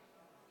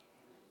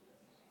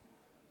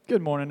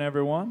Good morning,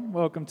 everyone.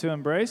 Welcome to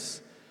Embrace.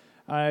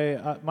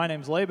 My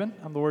name's Laban.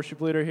 I'm the worship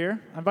leader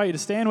here. I invite you to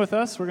stand with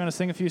us. We're going to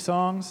sing a few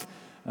songs.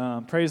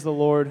 Praise the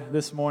Lord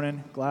this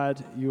morning.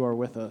 Glad you are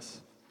with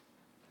us.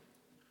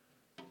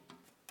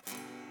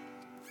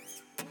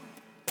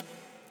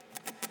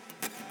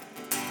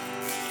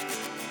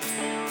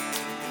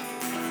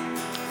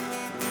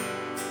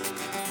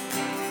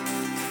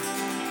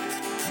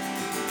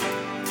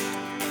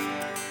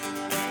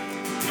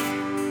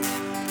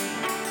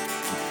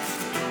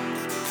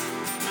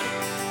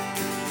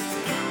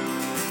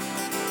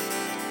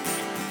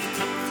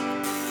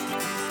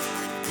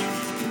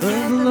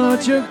 Love the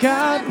Lord your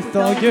God with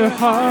all your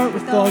heart,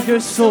 with all your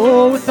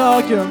soul, with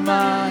all your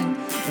mind,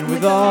 and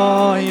with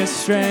all your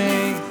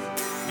strength.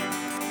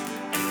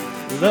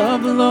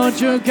 Love the Lord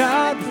your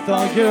God with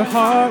all your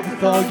heart,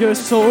 with all your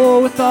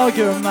soul, with all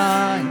your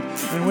mind,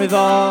 and with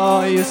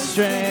all your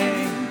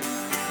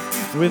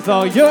strength. With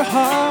all your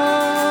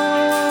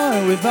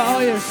heart, with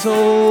all your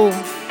soul,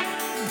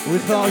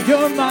 with all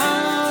your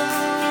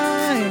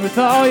mind, with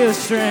all your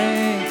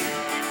strength.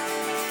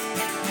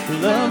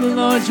 Love the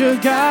Lord your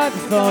God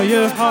with all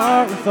your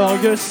heart, with all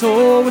your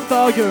soul, with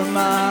all your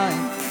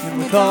mind, and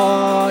with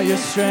all your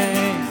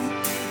strength.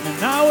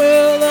 And I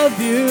will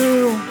love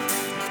you.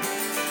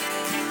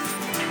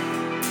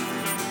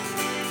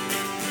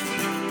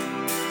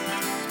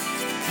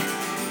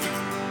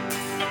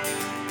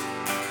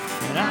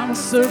 And I will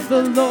serve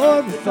the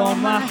Lord with all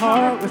my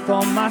heart, with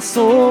all my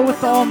soul,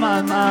 with all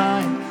my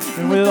mind,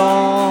 and with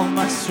all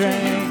my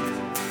strength.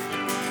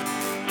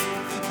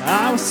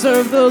 I will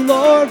serve the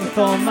Lord with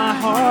all my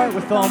heart,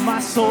 with all my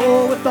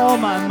soul, with all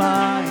my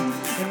mind,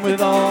 and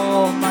with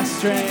all my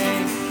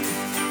strength.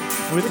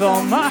 With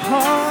all my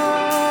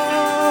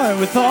heart,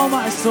 with all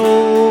my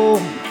soul,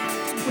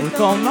 with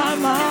all my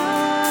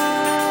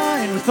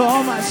mind, with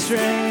all my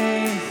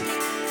strength.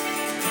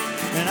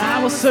 And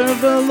I will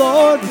serve the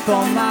Lord with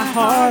all my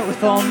heart,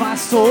 with all my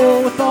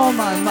soul, with all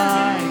my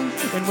mind,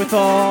 and with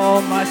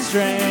all my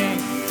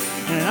strength.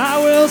 And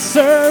I will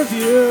serve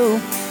you.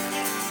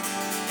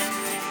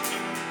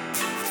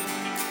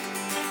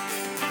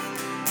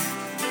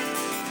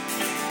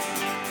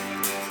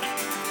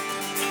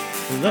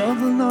 Love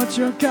the Lord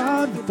your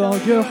God with all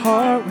your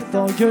heart, with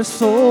all your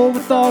soul,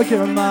 with all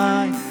your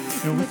mind,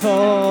 and with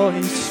all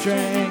your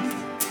strength.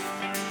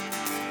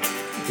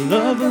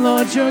 Love the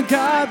Lord your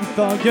God with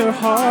all your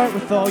heart,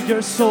 with all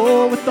your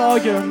soul, with all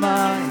your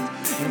mind,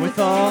 and with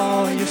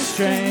all your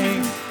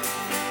strength.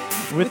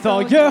 With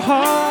all your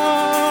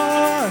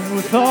heart,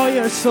 with all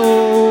your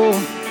soul,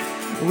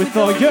 with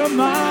all your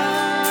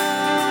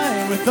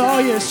mind, with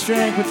all your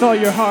strength, with all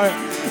your heart,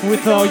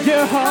 with all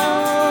your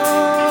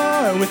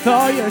heart, with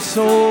all your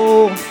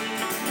soul,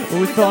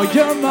 with all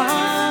your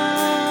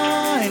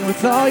mind,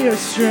 with all your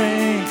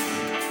strength.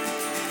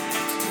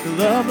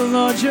 Love the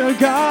Lord your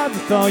God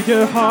with all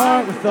your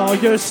heart, with all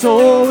your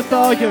soul, with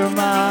all your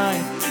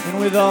mind, and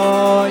with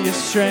all your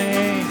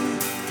strength.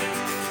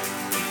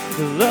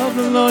 Love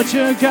the Lord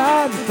your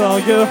God with all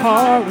your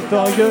heart, with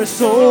all your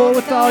soul,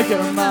 with all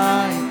your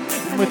mind,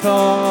 and with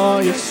all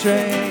your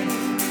strength.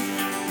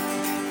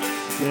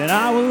 And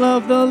I will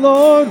love the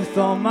Lord with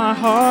all my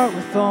heart,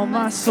 with all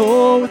my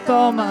soul, with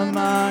all my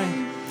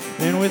mind,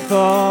 and with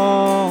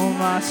all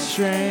my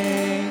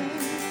strength.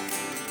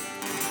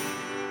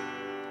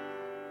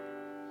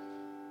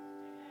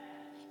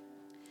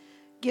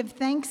 Give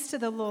thanks to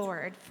the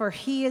Lord, for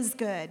he is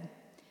good.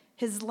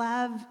 His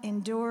love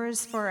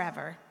endures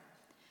forever.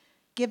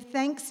 Give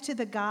thanks to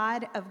the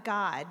God of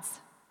gods.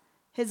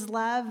 His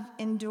love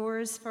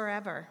endures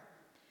forever.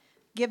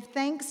 Give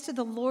thanks to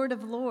the Lord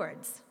of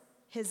lords.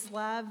 His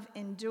love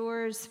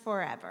endures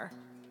forever.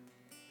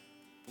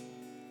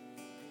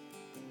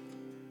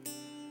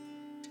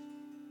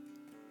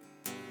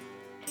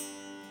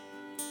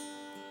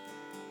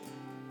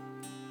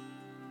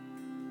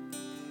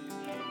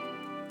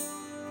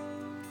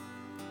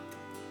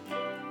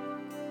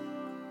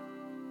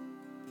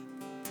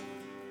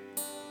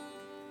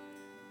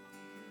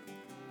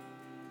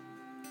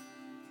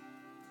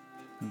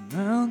 The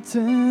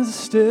mountains are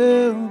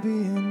still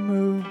being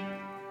moved.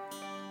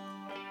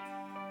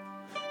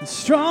 The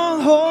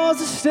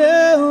strongholds are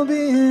still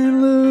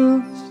being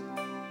loosed.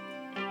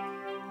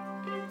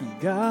 And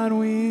God,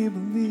 we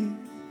believe,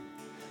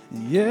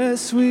 and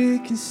yes, we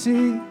can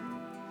see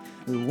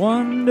the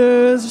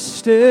wonders are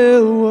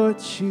still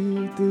what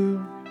you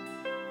do.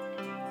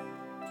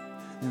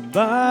 And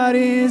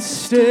bodies are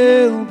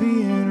still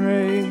being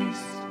raised.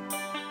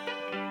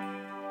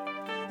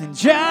 And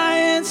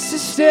giants are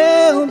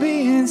still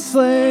being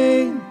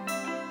slain.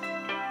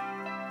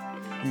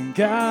 And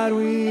God,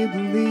 we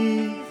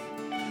believe,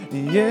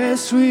 and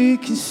yes, we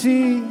can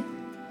see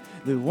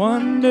the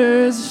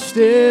wonders are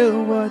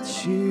still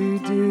what you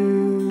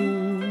do.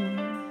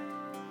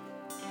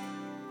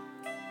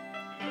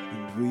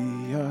 And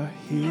we are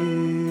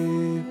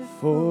here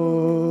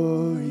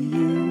for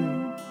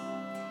you.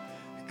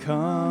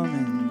 Come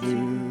and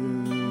do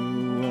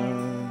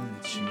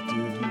what you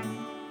do.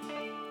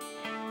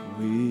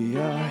 We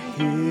are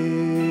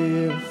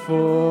here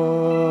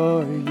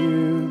for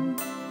you.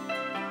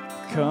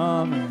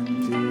 Come and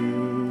do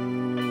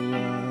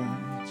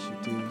what you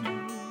do.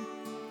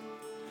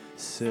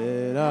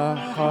 Set our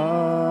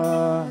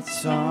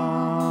hearts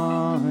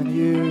on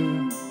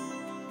you.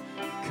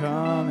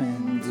 Come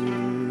and do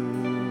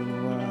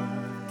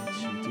what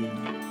you do.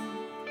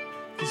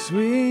 'Cause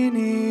we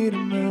need a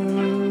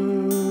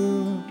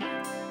move.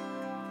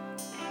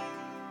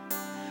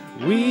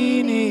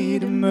 We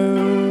need a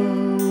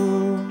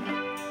move.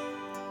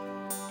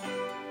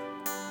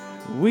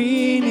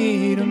 We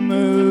need a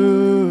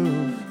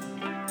move.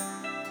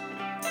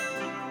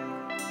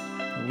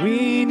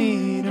 We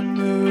need a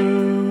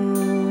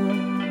move.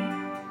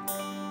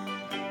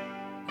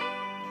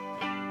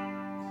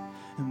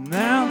 The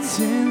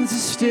mountains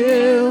are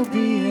still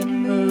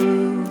being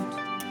moved.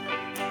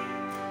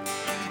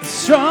 The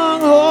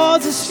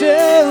strongholds are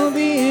still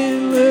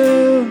being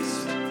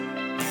loosed.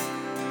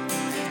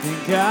 And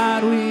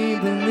God, we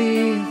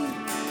believe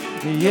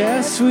that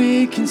yes,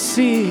 we can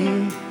see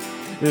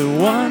the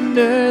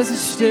wonders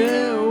are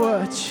still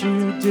what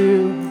you do.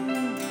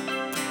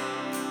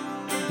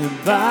 The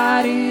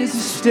bodies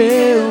are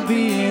still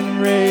being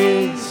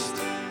raised.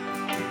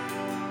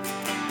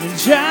 The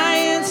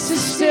giants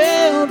are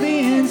still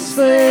being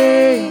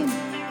slain.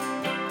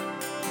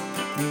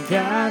 And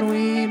God,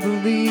 we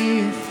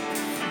believe,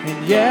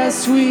 and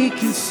yes, we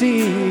can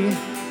see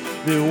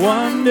the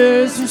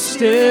wonders are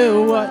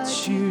still what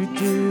you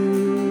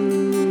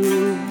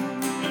do.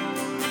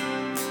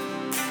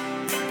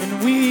 And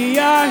we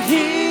are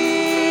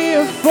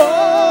here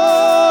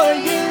for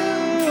you.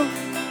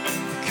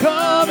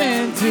 Come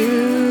and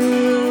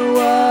do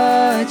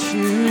what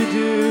you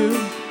do.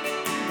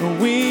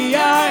 We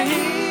are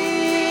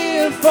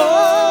here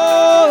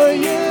for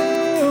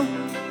you.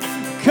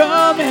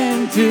 Come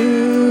and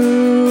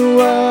do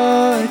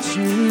what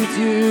you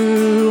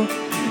do.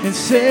 And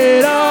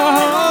set our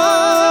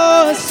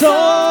hearts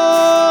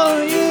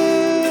on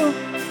you.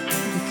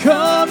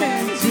 Come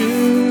and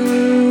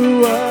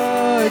do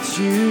what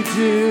you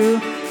do.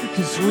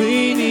 'Cause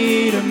we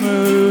need a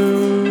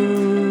move.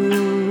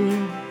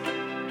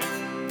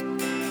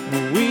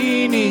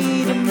 We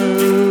need a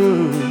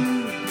move.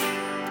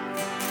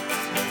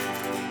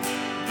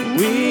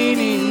 We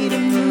need a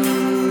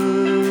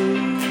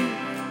move.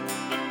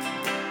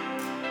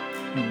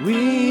 We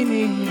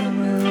need a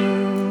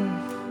move.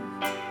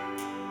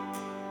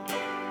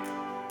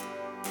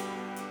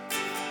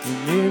 The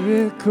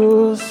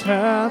miracles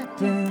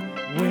happen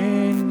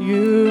when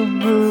you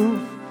move.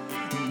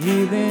 And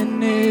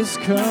healing is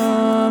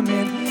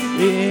coming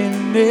in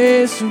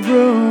this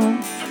room.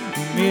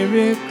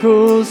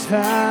 Miracles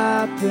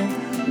happen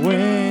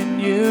when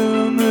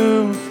you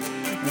move,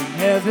 and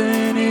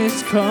heaven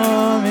is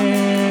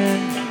coming.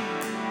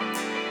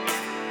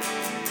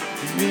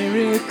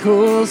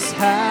 Miracles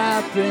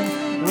happen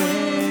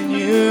when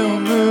you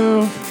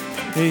move.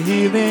 The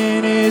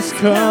healing is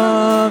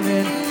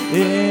coming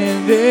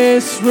in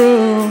this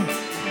room.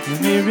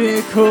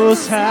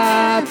 Miracles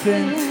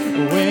happen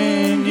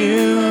when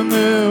you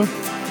move.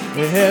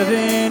 The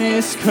heaven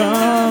is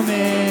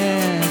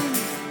coming.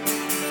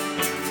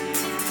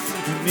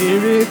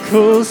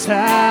 Miracles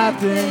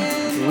happen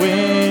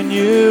when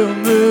you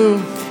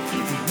move.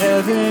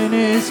 Heaven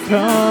is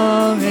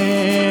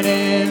coming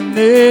in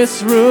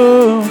this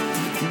room.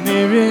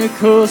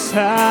 Miracles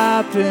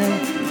happen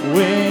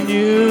when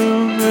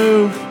you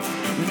move.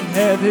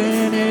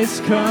 Heaven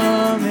is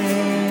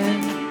coming.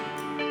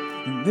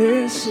 And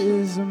this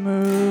is a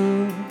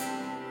move.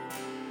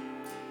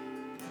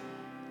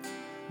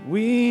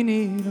 We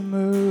need a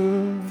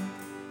move.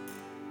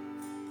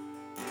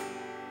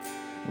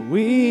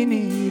 We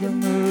need a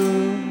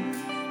move.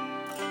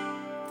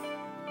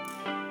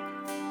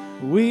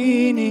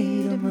 We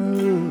need a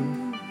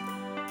move.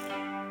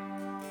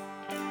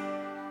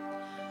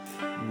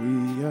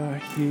 We are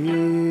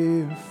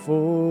here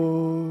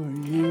for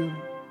you.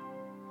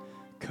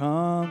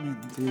 Come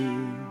and do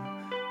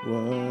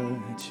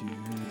what you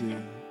do.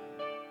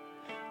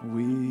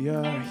 We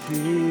are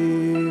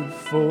here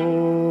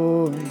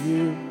for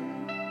you.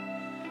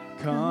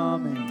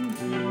 Come and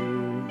do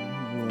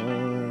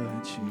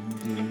what you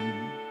do.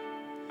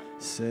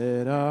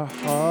 Set our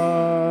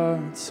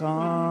hearts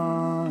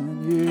on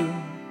you.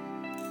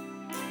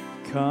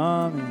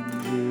 Come and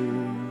do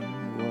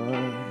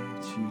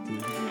what you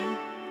do.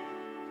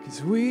 'Cause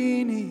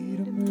we need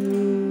a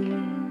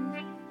move.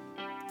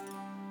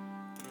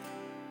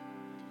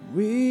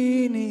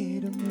 We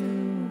need a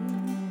move.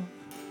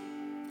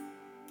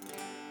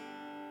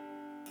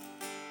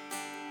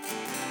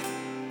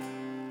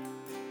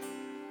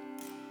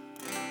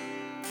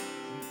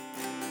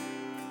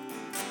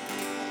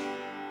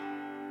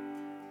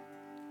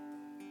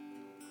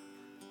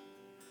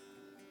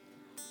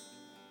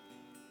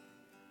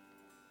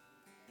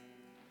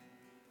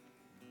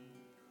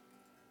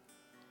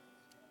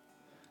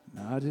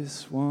 I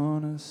just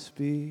want to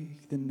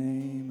speak the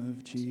name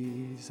of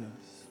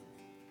Jesus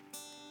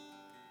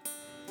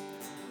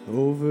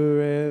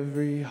over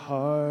every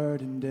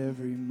heart and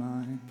every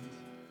mind.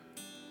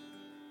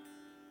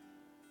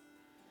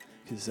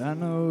 'Cause I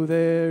know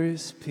there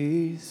is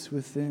peace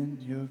within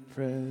your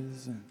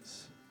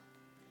presence.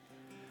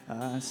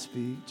 I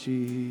speak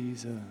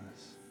Jesus.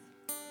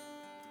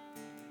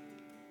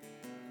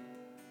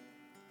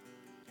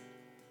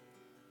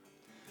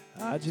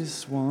 I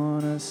just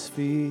want to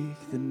speak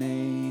the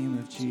name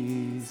of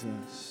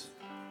Jesus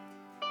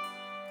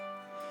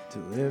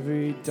till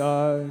every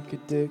dark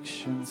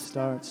addiction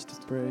starts to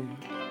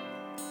break.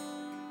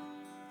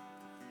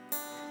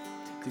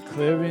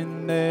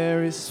 Declaring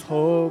there is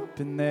hope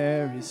and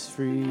there is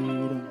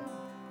freedom.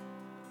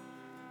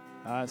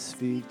 I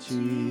speak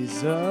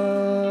Jesus.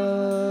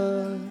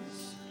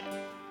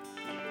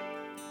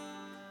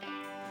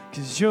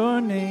 'Cause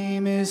your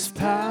name is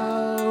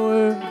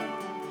power.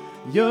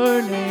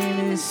 Your name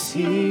is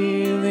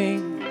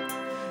healing.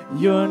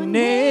 Your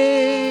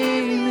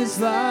name is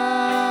life.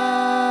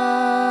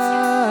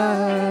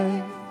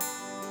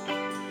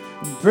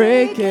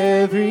 Break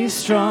every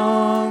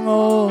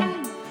stronghold.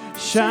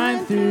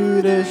 Shine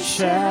through the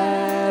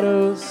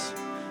shadows.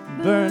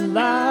 Burn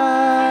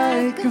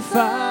like a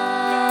fire.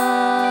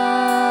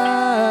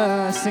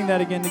 Sing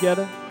that again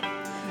together.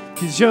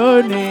 'Cause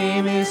your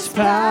name is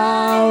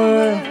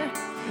power.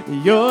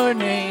 Your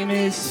name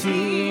is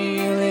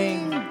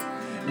healing.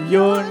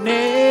 Your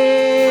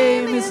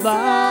name is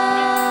life.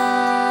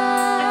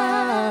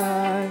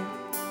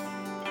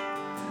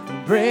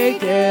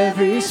 Break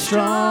every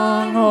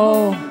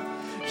stronghold.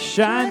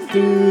 Shine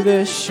through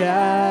the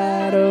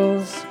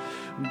shadows.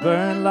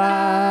 Burn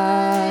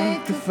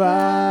like a fire.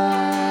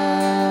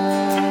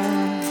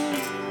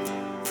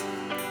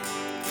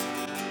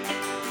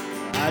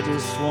 I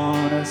just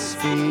want to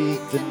speak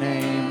the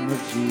name of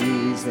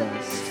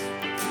Jesus.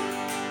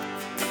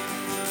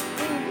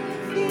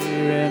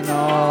 Fear and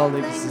all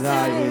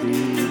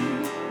anxiety.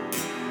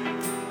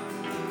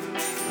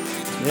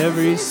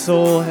 Every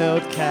soul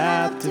held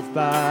captive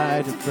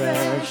by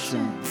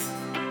depression.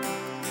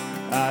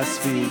 I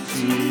speak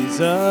Jesus.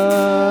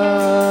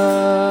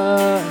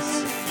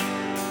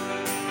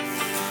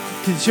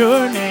 'Cause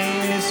your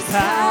name is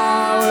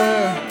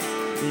power.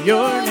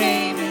 Your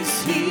name is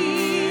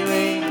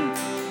healing.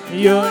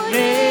 Your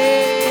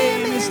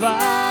name is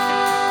life.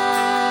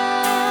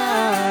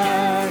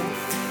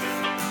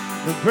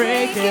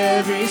 Break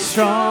every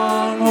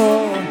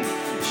stronghold.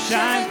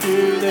 Shine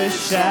through the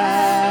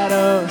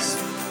shadows.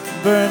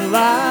 Burn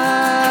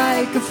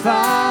like a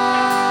fire.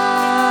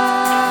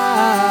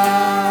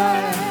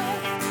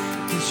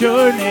 'Cause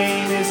your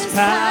name is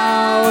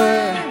power.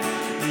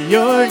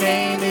 Your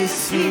name is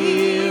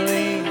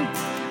healing.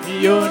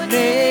 Your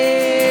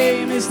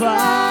name is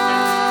life.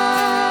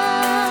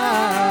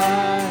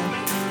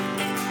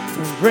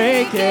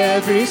 Break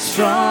every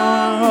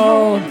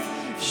stronghold.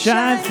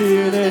 Shine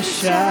through the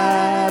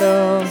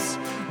shadows.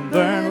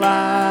 Burn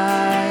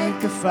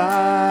like a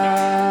fire.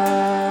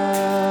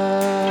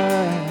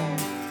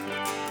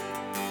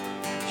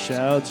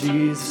 Shout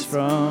Jesus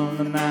from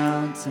the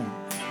mountain.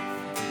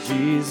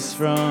 Jesus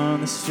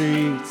from the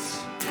streets.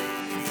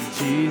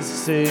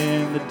 Jesus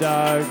in the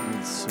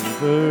darkness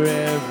over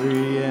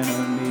every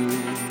enemy.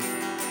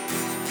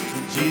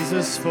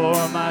 Jesus for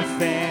my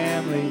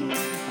family,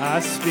 I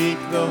speak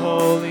the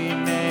holy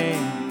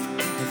name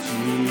of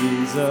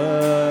Jesus.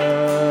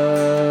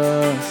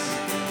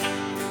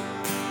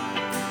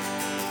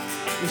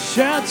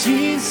 Shout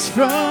Jesus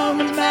from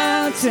the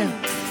mountain,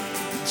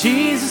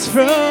 Jesus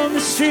from the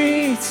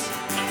streets,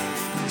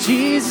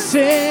 Jesus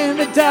in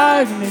the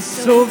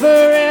darkness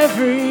over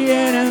every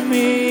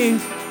enemy.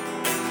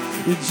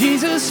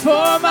 Jesus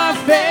for my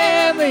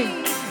family,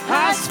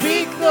 I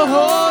speak the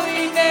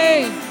holy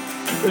name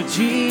of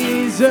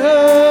Jesus.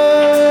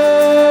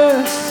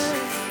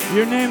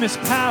 Your name is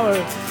power,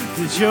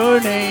 'cause your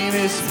name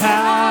is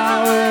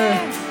power.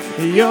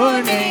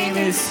 Your name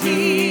is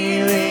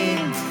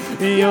healing.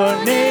 Your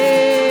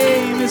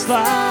name is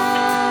life.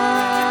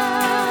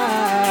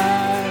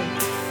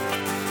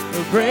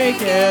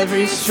 Break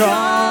every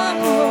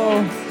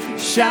stronghold.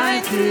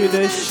 Shine through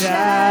the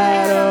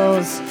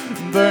shadows.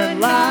 Burn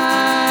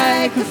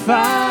like a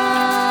fire.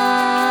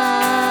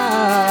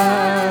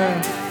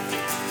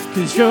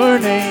 'Cause your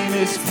name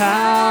is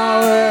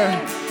power.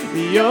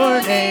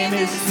 Your name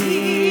is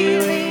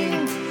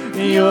healing.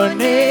 Your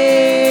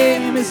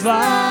name is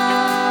life.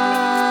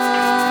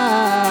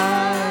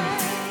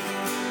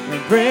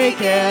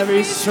 Break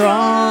every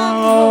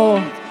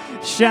stronghold.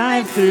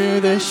 Shine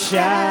through the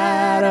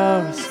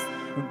shadows.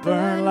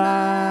 Burn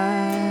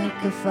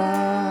like a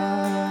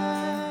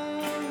fire.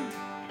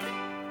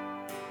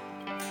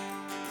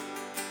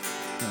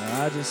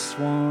 I just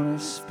want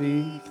to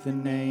speak the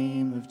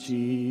name of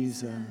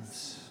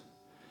Jesus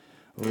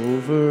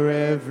over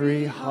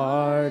every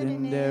heart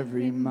and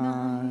every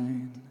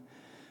mind.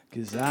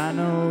 'Cause I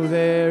know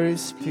there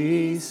is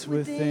peace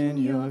within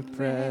your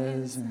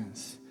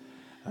presence.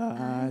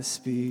 I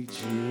speak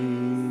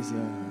Jesus.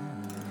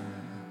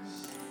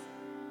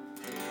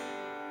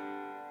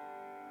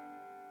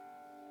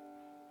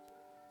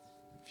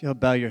 If you'll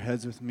bow your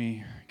heads with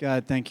me.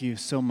 God, thank you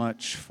so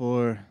much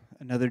for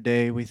another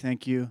day. We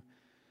thank you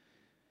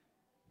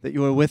that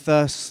you are with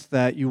us,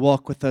 that you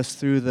walk with us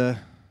through the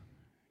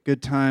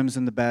good times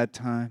and the bad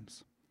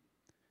times.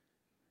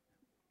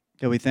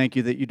 God, we thank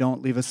you that you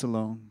don't leave us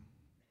alone.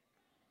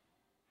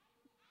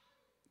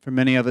 For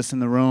many of us in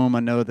the room,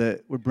 I know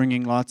that we're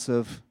bringing lots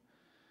of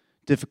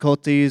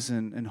difficulties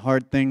and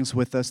hard things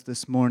with us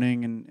this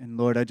morning. And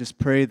Lord, I just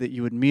pray that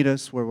you would meet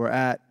us where we're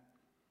at,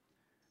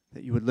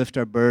 that you would lift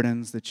our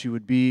burdens, that you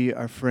would be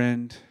our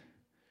friend,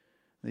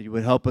 that you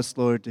would help us,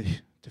 Lord,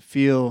 to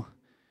feel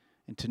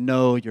and to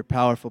know your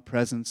powerful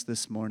presence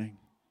this morning.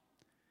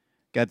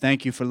 God,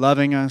 thank you for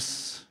loving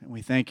us, and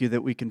we thank you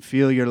that we can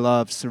feel your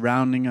love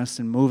surrounding us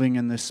and moving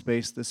in this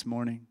space this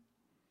morning.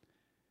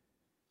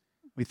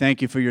 We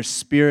thank you for your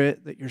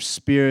Spirit, that your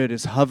Spirit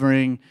is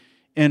hovering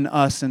in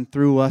us and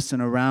through us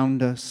and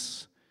around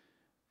us,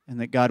 and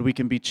that, God, we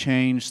can be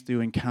changed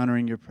through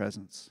encountering your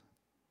presence.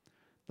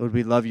 Lord,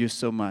 we love you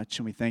so much,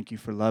 and we thank you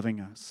for loving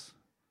us.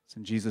 It's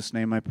in Jesus'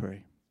 name I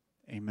pray.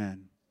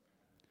 Amen.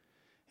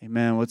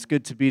 Amen. Well, it's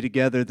good to be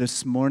together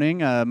this morning.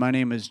 My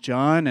name is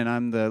John, and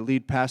I'm the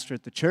lead pastor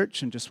at the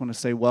church, and just want to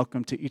say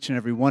welcome to each and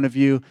every one of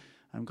you.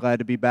 I'm glad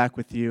to be back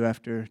with you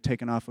after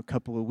taking off a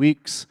couple of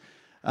weeks.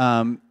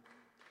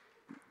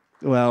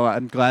 Well,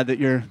 I'm glad that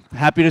you're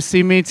happy to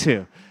see me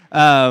too.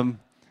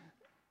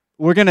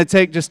 We're going to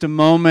take just a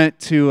moment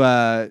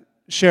to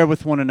share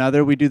with one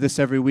another. We do this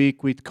every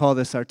week. We call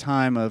this our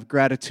time of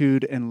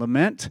gratitude and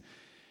lament.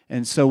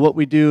 And so what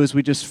we do is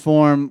we just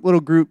form little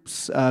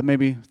groups,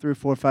 maybe 3 or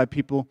 4 or 5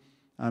 people.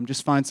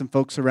 Just find some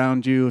folks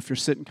around you. If you're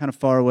sitting kind of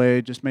far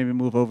away, just maybe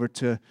move over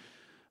to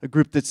a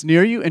group that's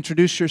near you.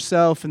 Introduce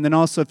yourself. And then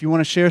also, if you want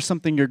to share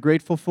something you're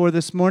grateful for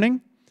this morning,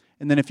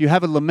 and then if you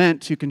have a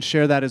lament, you can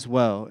share that as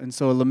well. And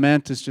so a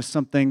lament is just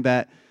something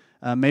that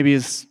maybe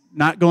is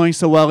not going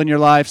so well in your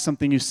life,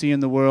 something you see in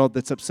the world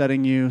that's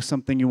upsetting you,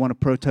 something you want to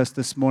protest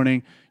this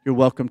morning. You're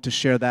welcome to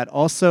share that.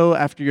 Also,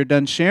 after you're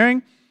done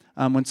sharing,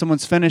 when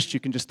someone's finished, you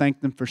can just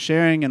thank them for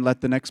sharing and let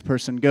the next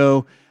person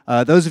go.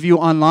 Those of you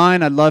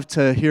online, I'd love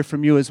to hear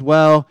from you as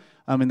well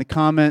in the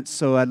comments.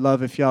 So I'd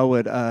love if y'all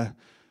would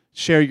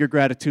share your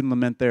gratitude and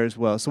lament there as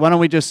well. So why don't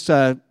we just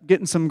get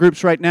in some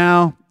groups right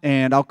now,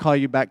 and I'll call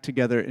you back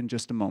together in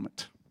just a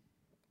moment.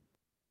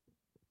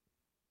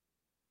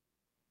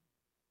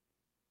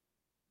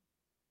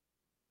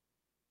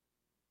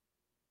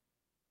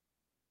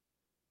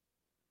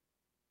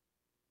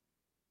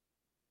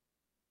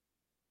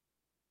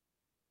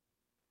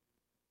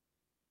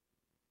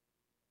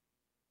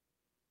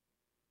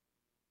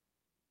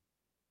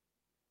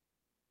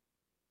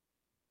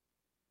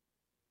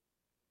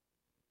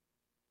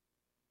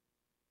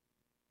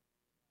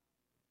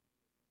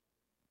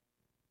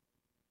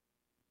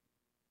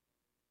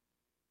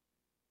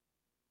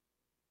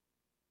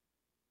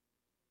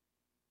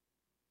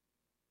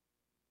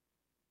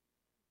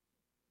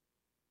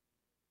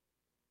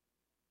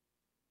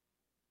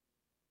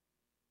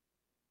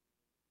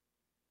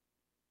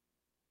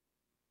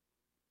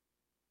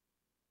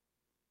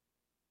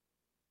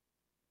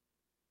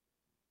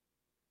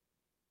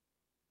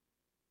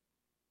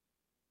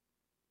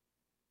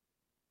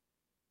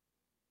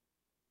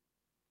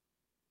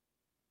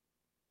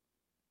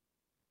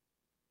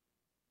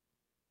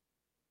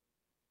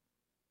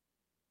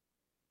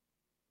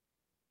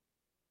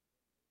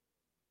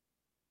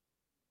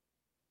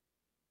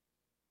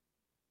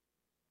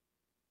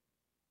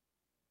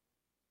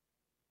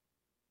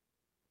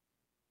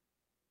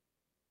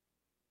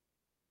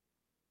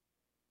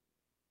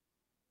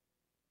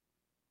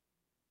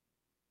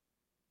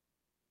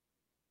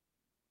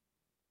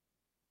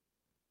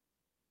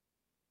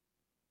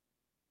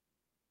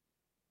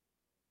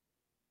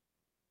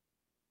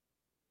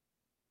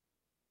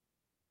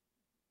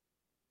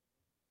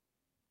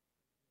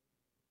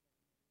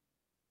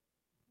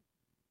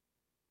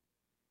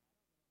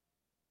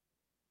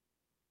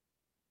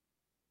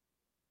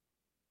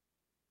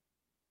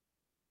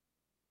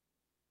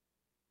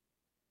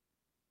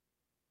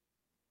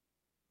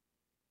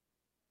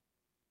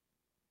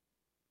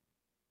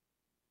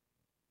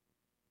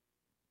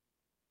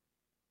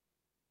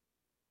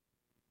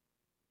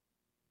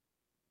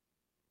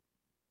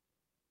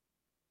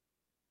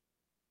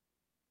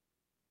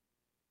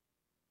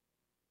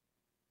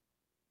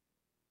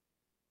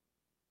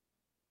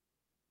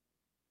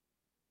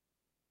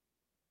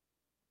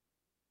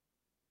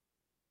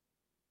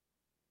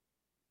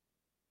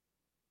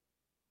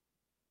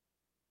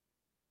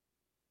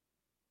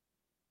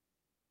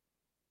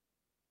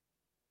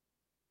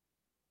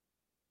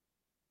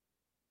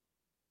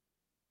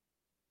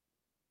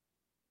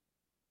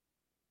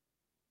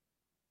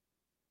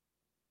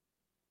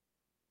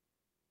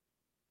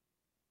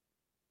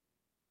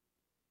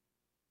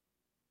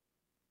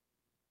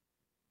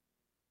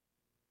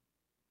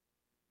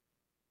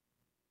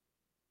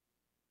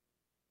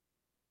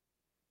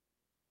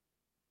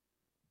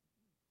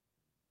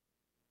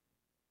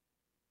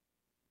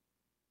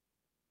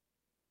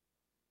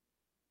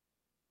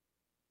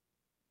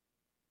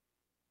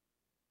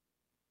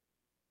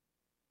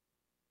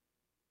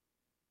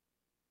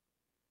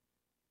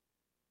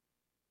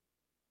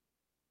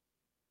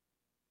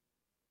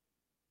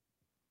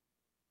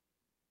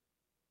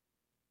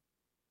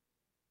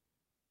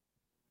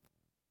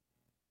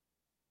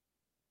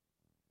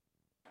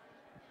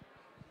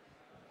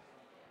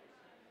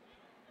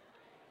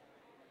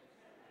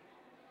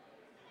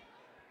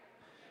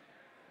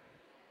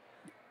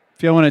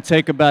 If y'all want to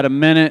take about a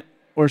minute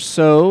or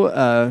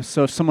so,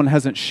 so if someone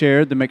hasn't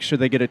shared, to make sure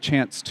they get a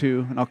chance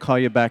to, and I'll call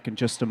you back in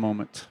just a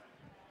moment.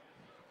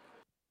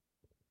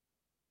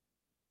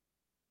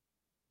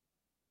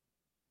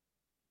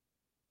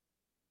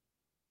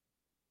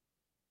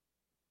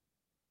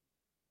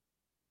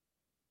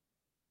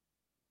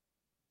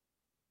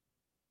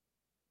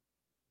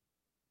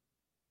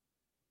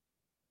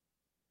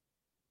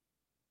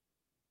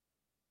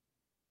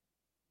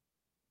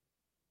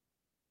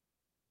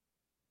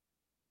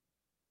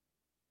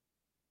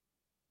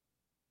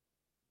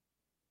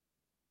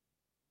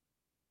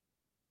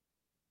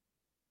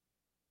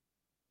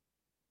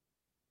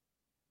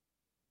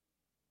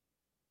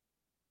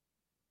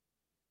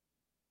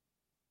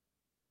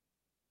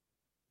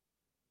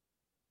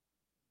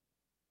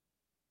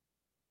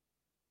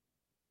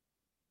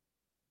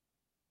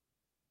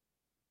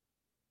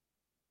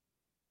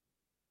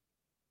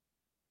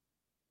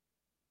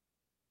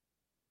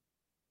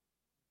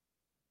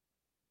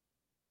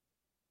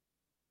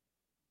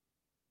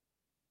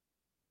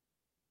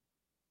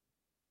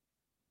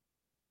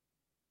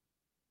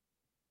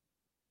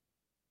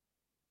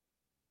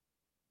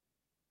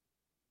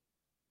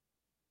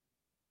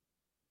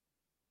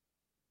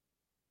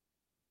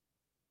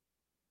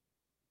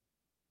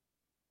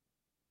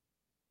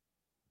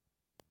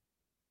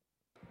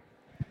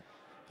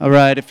 All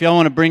right, if y'all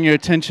want to bring your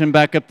attention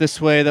back up this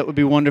way, that would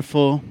be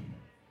wonderful.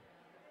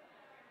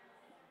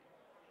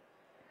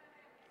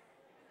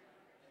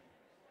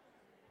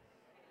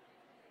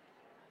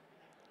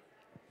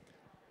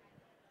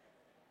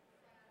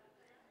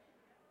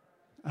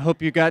 I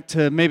hope you got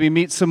to maybe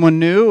meet someone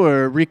new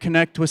or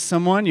reconnect with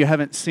someone you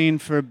haven't seen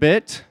for a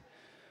bit.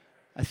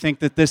 I think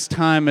that this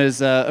time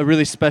is a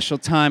really special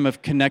time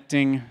of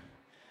connecting.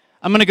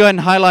 I'm going to go ahead and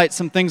highlight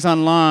some things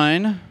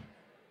online.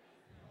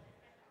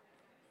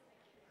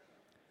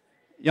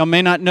 Y'all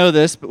may not know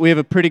this, but we have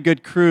a pretty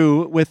good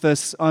crew with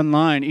us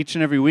online each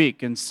and every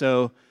week. And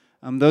so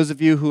those of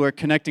you who are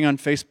connecting on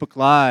Facebook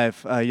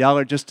Live, y'all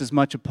are just as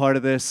much a part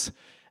of this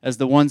as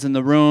the ones in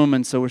the room.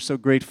 And so we're so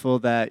grateful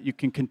that you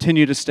can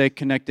continue to stay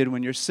connected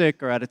when you're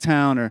sick or out of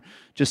town or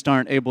just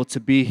aren't able to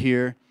be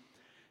here.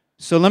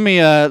 So let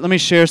me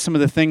share some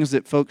of the things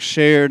that folks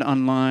shared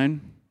online.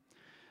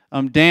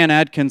 Dan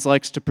Adkins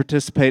likes to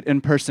participate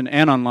in person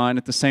and online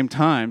at the same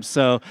time.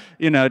 So,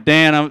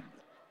 Dan,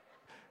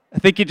 I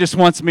think he just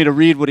wants me to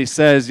read what he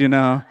says,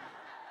 Dan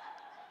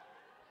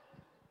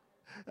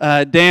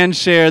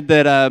shared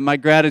that my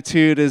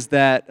gratitude is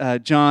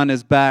that John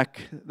is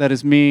back, that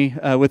is me,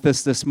 with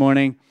us this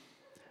morning.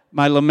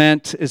 My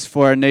lament is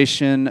for our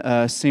nation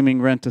seeming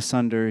rent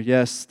asunder.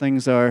 Yes,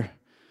 things are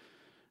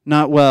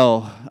not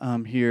well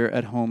here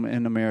at home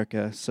in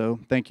America.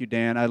 So thank you,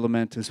 Dan. I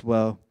lament as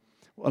well,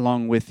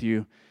 along with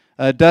you.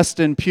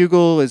 Dustin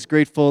Pugel is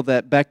grateful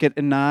that Beckett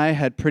and I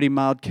had pretty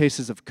mild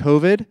cases of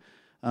COVID.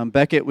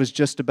 Beckett was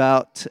just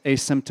about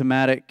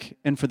asymptomatic,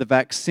 and for the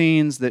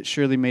vaccines that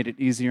surely made it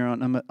easier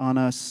on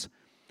us.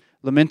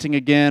 Lamenting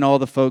again all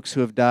the folks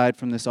who have died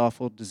from this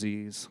awful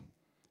disease.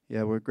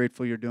 Yeah, we're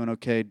grateful you're doing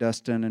okay,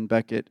 Dustin and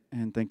Beckett,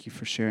 and thank you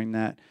for sharing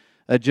that.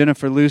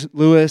 Jennifer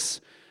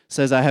Lewis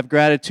says, I have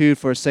gratitude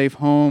for a safe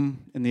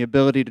home and the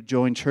ability to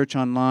join church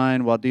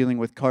online while dealing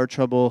with car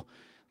trouble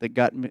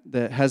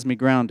that has me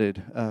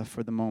grounded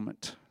for the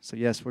moment. So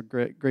yes, we're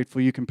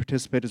grateful you can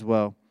participate as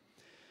well.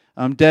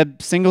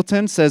 Deb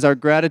Singleton says, our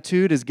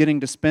gratitude is getting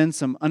to spend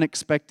some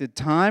unexpected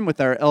time with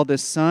our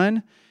eldest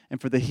son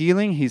and for the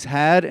healing he's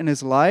had in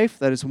his life.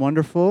 That is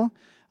wonderful.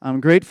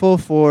 I'm grateful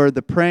for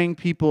the praying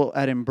people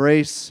at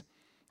Embrace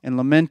and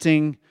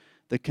lamenting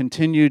the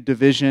continued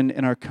division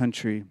in our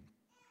country.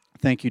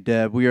 Thank you,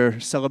 Deb. We are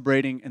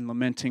celebrating and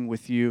lamenting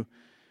with you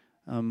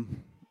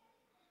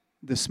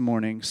this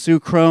morning. Sue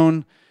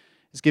Crone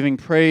is giving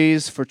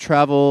praise for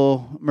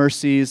travel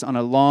mercies on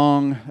a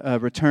long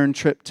return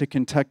trip to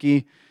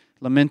Kentucky,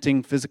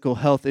 lamenting physical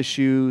health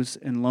issues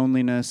and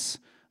loneliness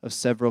of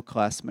several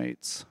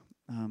classmates.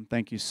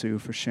 Thank you, Sue,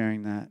 for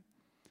sharing that.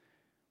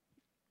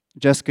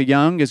 Jessica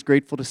Young is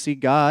grateful to see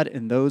God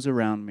in those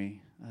around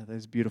me. That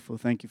is beautiful.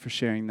 Thank you for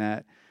sharing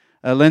that.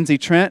 Lindsay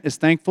Trent is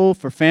thankful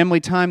for family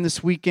time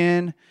this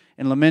weekend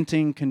and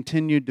lamenting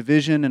continued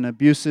division and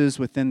abuses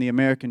within the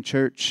American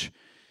church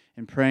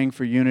and praying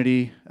for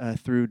unity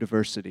through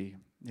diversity.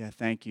 Yeah,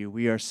 thank you.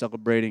 We are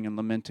celebrating and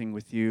lamenting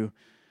with you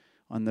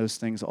on those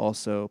things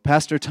also.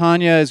 Pastor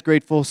Tanya is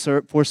grateful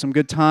for some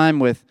good time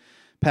with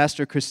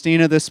Pastor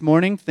Christina this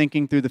morning,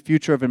 thinking through the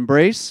future of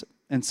Embrace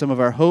and some of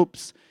our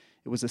hopes.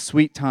 It was a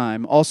sweet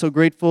time. Also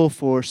grateful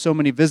for so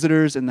many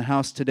visitors in the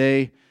house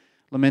today,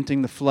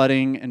 lamenting the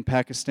flooding in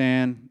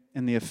Pakistan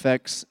and the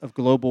effects of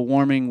global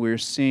warming we're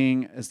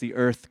seeing as the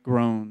earth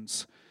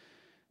groans.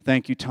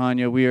 Thank you,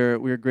 Tanya. We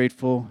are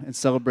grateful and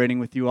celebrating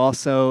with you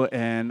also,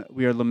 and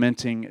we are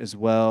lamenting as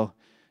well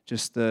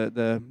just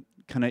the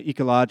kind of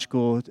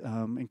ecological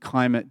and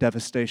climate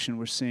devastation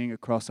we're seeing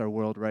across our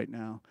world right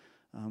now.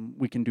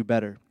 We can do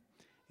better,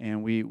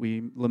 and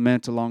we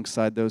lament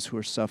alongside those who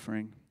are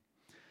suffering.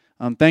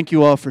 Thank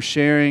you all for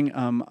sharing.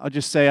 I'll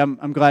just say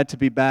I'm glad to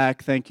be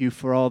back. Thank you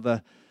for all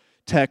the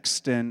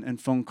text and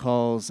phone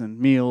calls and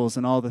meals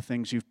and all the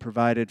things you've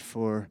provided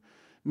for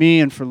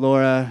me and for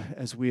Laura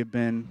as we have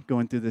been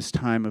going through this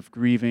time of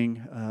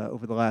grieving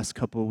over the last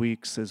couple of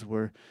weeks as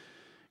we're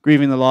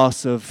grieving the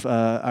loss of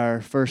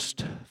our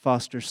first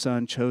foster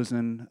son,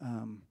 Chosen.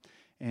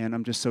 And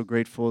I'm just so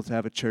grateful to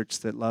have a church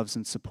that loves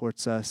and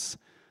supports us.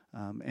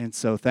 And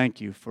so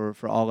thank you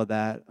for all of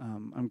that.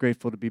 I'm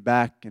grateful to be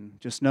back, and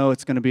just know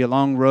it's going to be a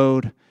long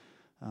road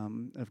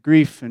of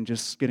grief and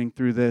just getting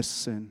through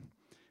this. And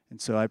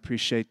so I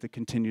appreciate the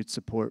continued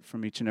support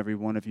from each and every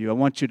one of you. I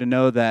want you to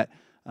know that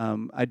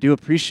I do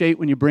appreciate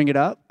when you bring it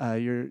up.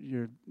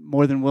 You're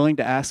more than willing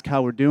to ask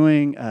how we're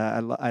doing.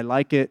 I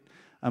like it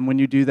when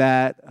you do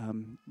that.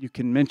 You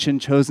can mention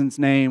Chosen's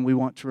name. We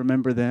want to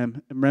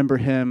remember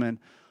him, and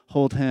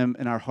hold him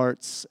in our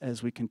hearts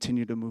as we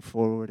continue to move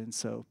forward. And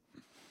so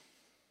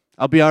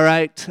I'll be all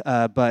right,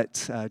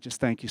 but just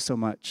thank you so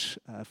much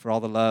for all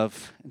the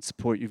love and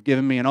support you've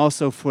given me, and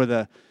also for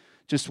the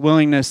just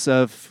willingness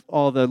of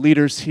all the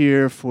leaders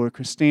here, for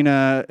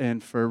Christina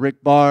and for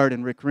Rick Bard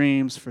and Rick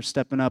Reams for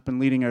stepping up and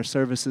leading our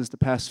services the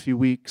past few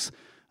weeks.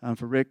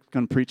 For Rick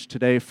going to preach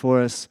today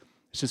for us.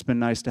 It's just been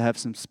nice to have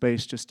some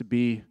space just to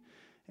be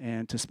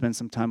and to spend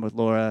some time with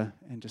Laura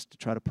and just to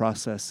try to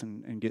process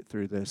and get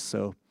through this.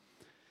 So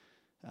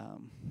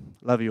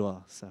love you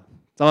all. So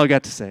that's all I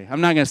got to say.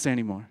 I'm not going to say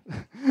any more.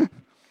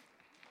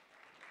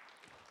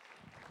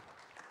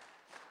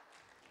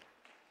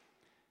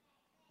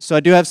 So I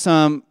do have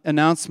some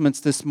announcements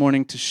this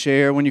morning to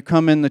share. When you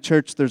come in the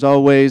church, there's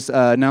always an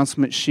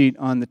announcement sheet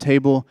on the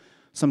table.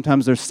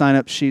 Sometimes there's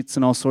sign-up sheets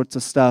and all sorts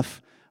of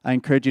stuff. I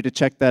encourage you to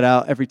check that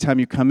out every time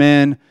you come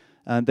in.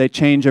 They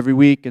change every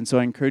week, and so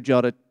I encourage you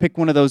all to pick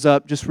one of those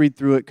up. Just read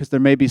through it, because there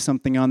may be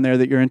something on there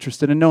that you're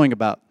interested in knowing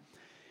about.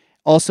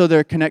 Also, there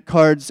are Connect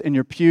cards in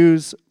your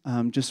pews,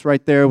 just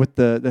right there with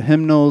the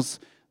hymnals.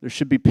 There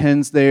should be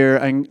pins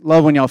there. I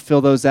love when y'all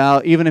fill those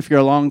out. Even if you're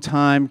a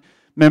long-time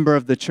member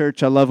of the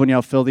church, I love when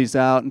y'all fill these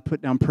out and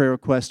put down prayer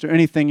requests or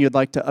anything you'd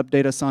like to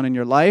update us on in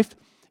your life.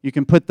 You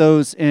can put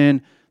those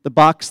in the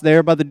box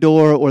there by the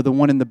door or the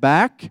one in the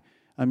back.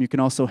 You can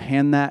also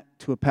hand that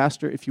to a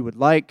pastor if you would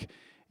like.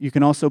 You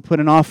can also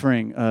put an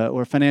offering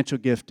or a financial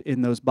gift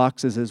in those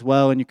boxes as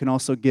well, and you can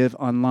also give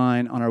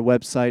online on our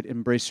website,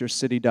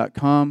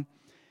 embraceyourcity.com.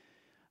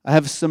 I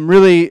have some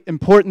really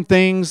important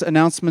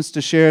announcements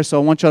to share,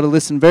 so I want y'all to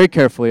listen very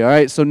carefully, all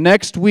right? So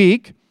next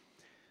week,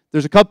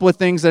 there's a couple of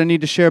things that I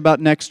need to share about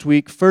next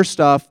week. First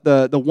off,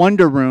 the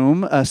Wonder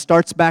Room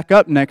starts back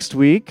up next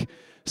week.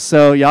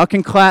 So y'all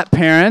can clap,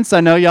 parents. I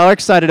know y'all are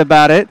excited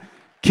about it.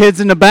 Kids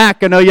in the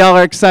back, I know y'all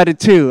are excited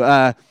too.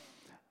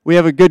 We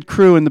have a good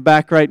crew in the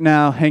back right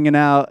now hanging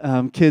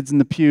out, kids in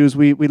the pews.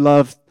 We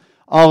love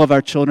all of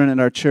our children in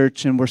our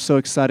church, and we're so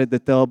excited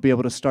that they'll be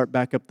able to start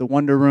back up the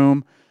Wonder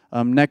Room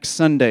next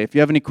Sunday. If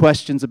you have any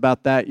questions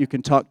about that, you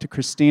can talk to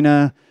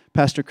Christina,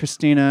 Pastor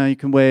Christina. You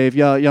can wave.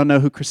 Y'all know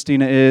who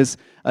Christina is.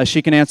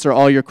 She can answer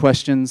all your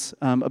questions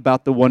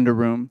about the Wonder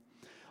Room.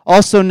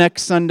 Also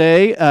next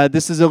Sunday,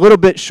 this is a little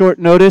bit short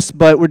notice,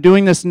 but we're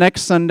doing this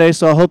next Sunday,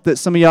 so I hope that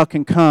some of y'all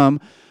can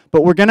come.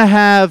 But we're going to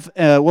have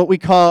what we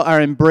call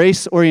our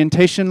Embrace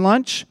Orientation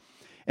Lunch.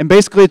 And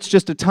basically, it's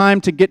just a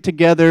time to get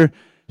together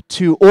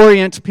to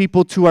orient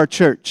people to our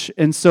church.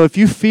 And so if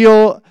you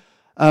feel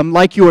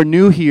like you are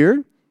new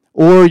here,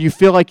 or you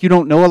feel like you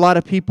don't know a lot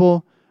of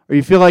people, or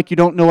you feel like you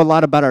don't know a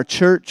lot about our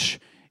church,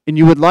 and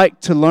you would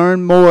like to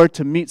learn more,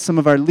 to meet some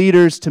of our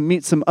leaders, to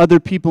meet some other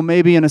people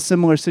maybe in a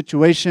similar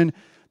situation,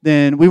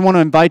 then we want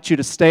to invite you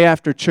to stay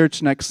after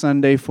church next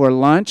Sunday for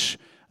lunch.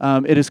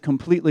 It is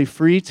completely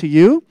free to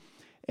you,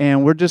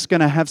 and we're just going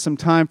to have some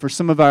time for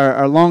some of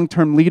our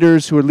long-term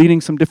leaders who are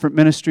leading some different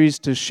ministries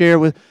to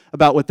share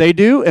about what they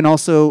do, and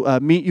also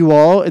meet you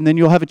all, and then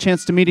you'll have a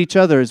chance to meet each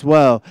other as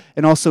well,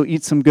 and also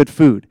eat some good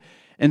food.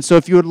 And so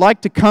if you would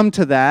like to come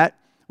to that,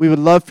 we would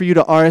love for you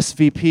to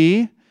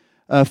RSVP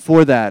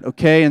for that,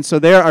 okay? And so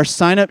there are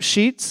sign-up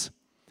sheets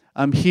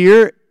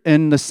here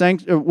in the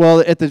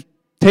at the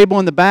table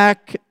in the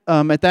back,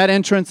 at that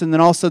entrance, and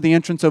then also the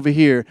entrance over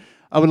here.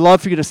 I would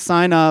love for you to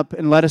sign up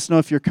and let us know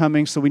if you're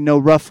coming so we know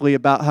roughly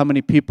about how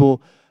many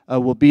people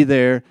will be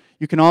there.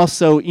 You can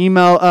also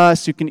email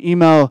us. You can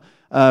email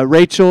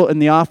Rachel in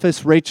the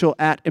office,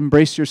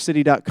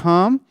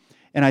 rachel@embraceyourcity.com.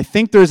 And I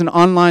think there's an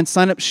online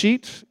sign-up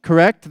sheet,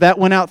 correct? That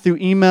went out through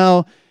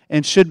email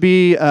and should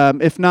be,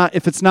 if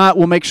it's not,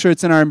 we'll make sure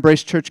it's in our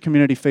Embrace Church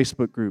Community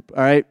Facebook group,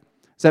 all right?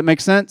 Does that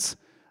make sense?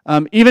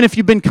 Even if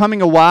you've been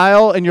coming a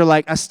while and you're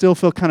like, I still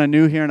feel kind of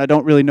new here and I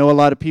don't really know a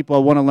lot of people, I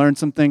want to learn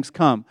some things,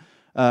 come.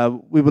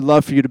 We would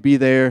love for you to be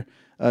there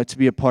to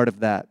be a part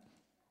of that.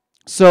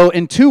 So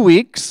in 2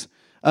 weeks,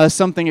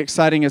 something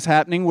exciting is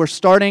happening. We're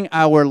starting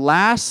our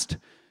last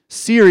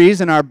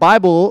series in our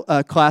Bible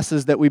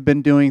classes that we've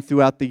been doing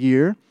throughout the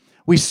year.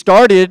 We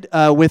started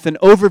with an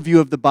overview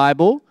of the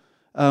Bible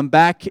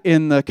back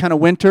in the kind of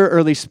winter,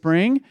 early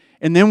spring,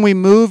 and then we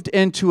moved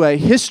into a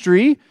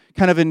history,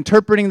 kind of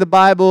interpreting the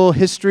Bible,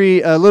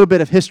 history, a little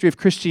bit of history of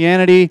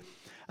Christianity,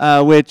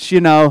 which,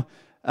 you know,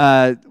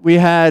 We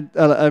had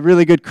a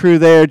really good crew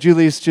there.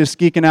 Julie's just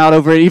geeking out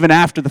over it even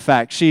after the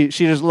fact. She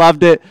just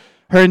loved it.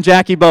 Her and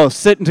Jackie both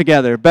sitting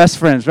together, best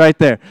friends right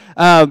there.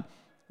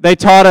 They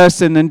taught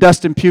us, and then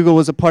Dustin Pugel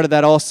was a part of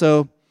that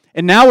also.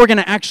 And now we're going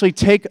to actually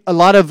take a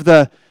lot of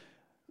the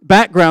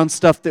background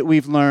stuff that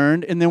we've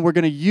learned, and then we're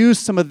going to use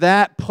some of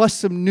that plus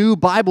some new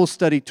Bible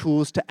study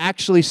tools to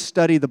actually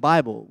study the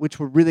Bible, which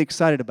we're really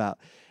excited about.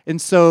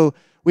 And so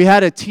we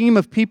had a team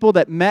of people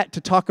that met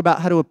to talk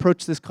about how to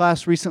approach this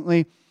class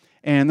recently.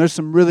 And there's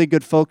some really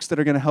good folks that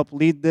are going to help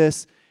lead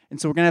this. And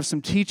so we're going to have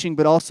some teaching,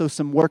 but also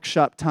some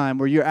workshop time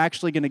where you're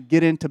actually going to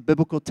get into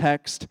biblical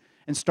text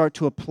and start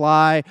to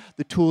apply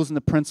the tools and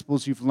the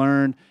principles you've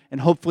learned.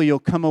 And hopefully you'll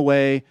come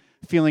away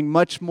feeling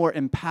much more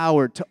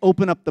empowered to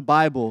open up the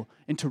Bible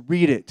and to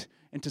read it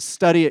and to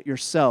study it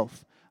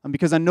yourself.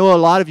 Because I know a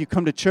lot of you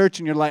come to church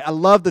and you're like, I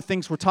love the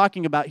things we're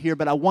talking about here,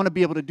 but I want to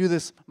be able to do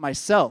this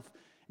myself,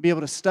 be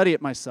able to study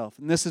it myself.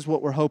 And this is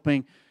what we're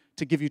hoping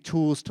to give you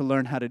tools to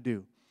learn how to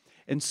do.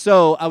 And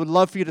so I would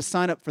love for you to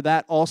sign up for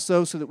that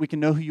also so that we can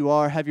know who you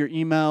are, have your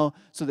email,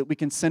 so that we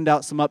can send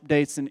out some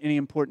updates and any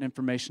important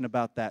information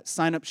about that.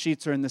 Sign-up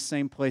sheets are in the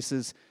same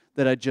places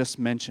that I just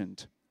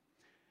mentioned.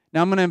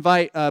 Now I'm going to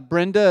invite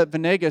Brenda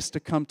Venegas to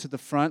come to the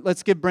front.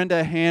 Let's give Brenda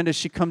a hand as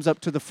she comes up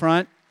to the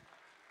front.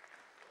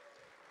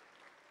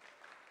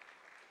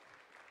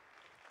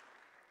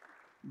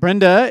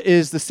 Brenda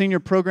is the Senior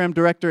Program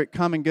Director at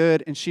Common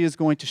Good, and she is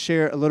going to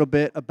share a little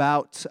bit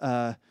about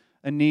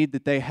a need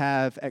that they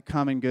have at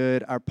Common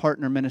Good, our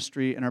partner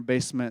ministry in our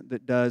basement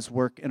that does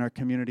work in our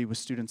community with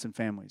students and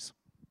families.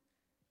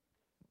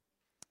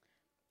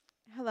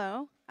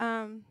 Hello.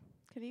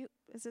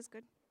 Is this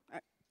good?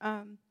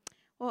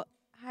 Well,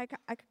 hi.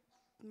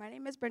 My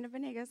name is Brenda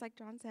Venegas. Like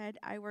John said,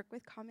 I work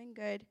with Common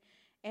Good,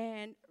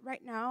 and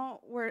right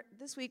now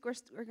this week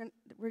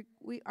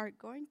we are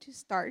going to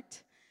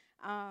start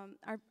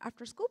our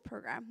after-school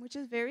program, which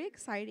is very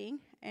exciting.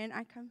 And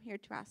I come here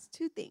to ask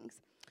two things.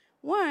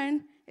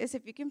 One is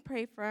if you can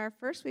pray for our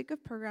first week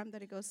of program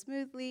that it goes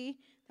smoothly,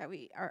 that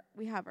we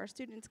have our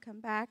students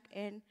come back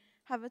and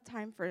have a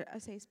time for a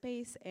safe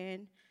space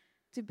and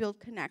to build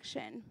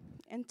connection.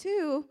 And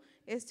two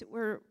is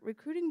we're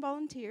recruiting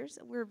volunteers.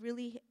 We're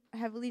really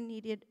heavily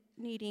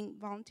needing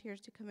volunteers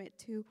to commit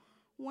to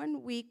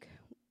 1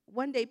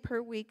 day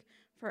per week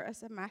for a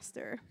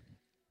semester.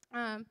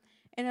 And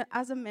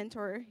as a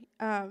mentor,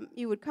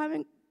 you would come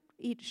and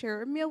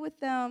share a meal with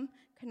them,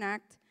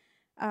 connect,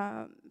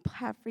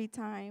 have free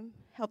time,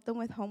 help them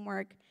with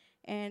homework,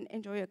 and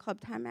enjoy a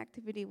club time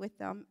activity with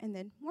them, and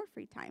then more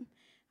free time.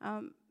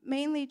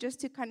 Mainly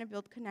just to kind of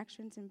build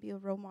connections and be a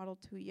role model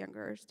to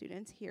younger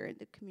students here in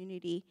the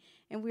community.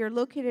 And we are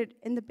located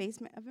in the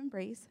basement of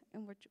Embrace,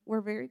 and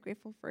we're very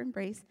grateful for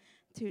Embrace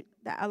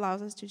that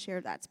allows us to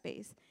share that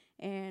space.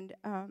 And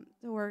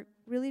so we're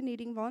really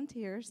needing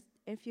volunteers.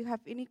 If you have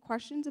any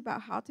questions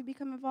about how to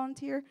become a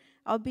volunteer,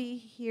 I'll be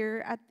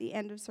here at the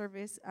end of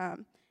service,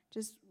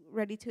 just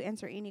ready to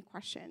answer any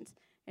questions.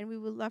 And we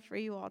would love for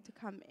you all to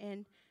come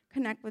and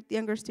connect with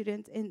younger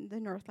students in the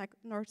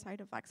north side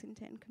of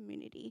Lexington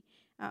community.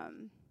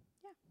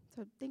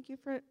 So thank you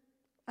for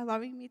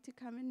allowing me to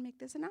come and make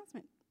this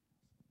announcement.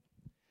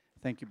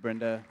 Thank you,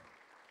 Brenda.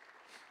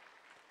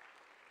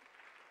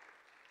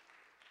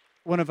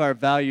 One of our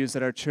values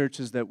at our church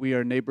is that we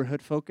are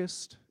neighborhood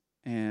focused.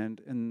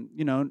 And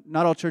you know,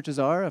 not all churches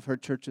are. I've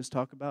heard churches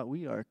talk about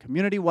we are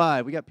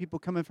community-wide. We got people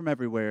coming from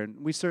everywhere, and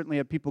we certainly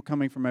have people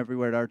coming from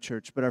everywhere at our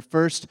church. But our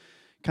first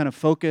kind of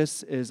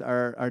focus is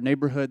our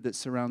neighborhood that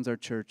surrounds our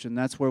church, and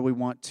that's where we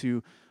want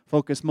to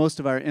focus most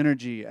of our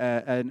energy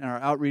and our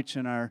outreach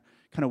and our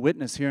kind of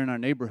witness here in our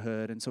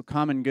neighborhood. And so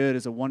Common Good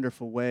is a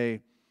wonderful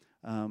way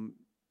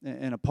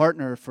and a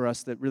partner for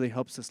us that really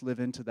helps us live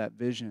into that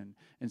vision.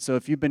 And so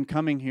if you've been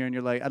coming here and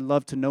you're like, I'd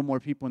love to know more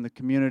people in the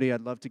community,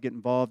 I'd love to get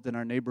involved in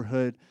our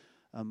neighborhood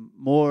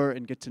more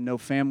and get to know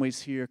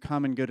families here,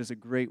 Common Good is a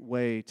great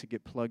way to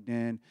get plugged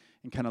in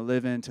and kind of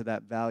live into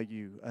that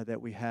value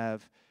that we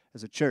have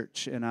as a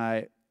church. And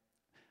I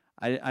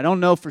don't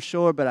know for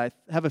sure, but I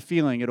have a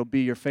feeling it'll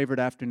be your favorite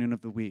afternoon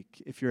of the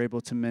week if you're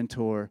able to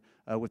mentor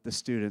with the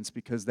students,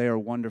 because they are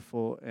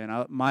wonderful.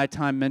 And my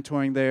time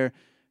mentoring there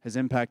has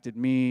impacted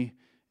me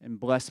and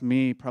blessed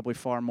me probably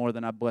far more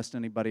than I've blessed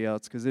anybody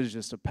else, because it is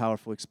just a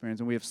powerful experience.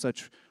 And we have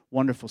such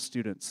wonderful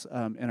students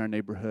in our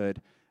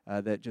neighborhood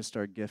that just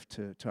are a gift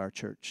to our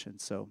church. And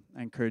so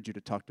I encourage you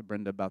to talk to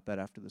Brenda about that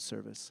after the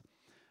service.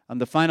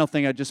 The final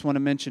thing I just want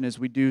to mention is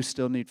we do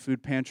still need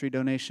food pantry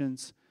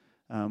donations.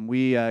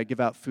 We give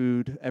out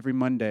food every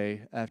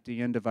Monday at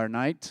the end of our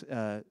night.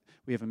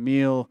 We have a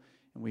meal,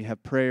 and we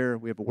have prayer,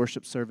 we have a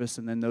worship service,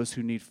 and then those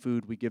who need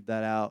food, we give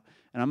that out.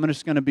 And I'm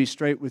just going to be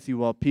straight with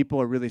you all.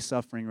 People are really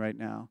suffering right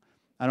now.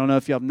 I don't know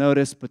if y'all have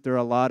noticed, but there are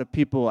a lot of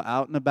people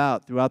out and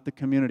about throughout the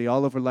community,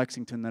 all over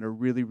Lexington, that are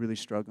really, really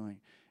struggling.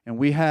 And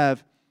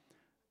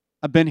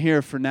I've been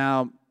here for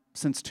now,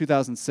 since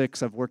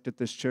 2006, I've worked at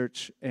this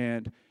church,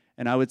 and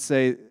I would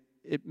say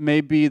it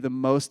may be the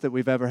most that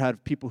we've ever had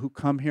of people who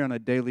come here on a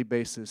daily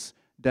basis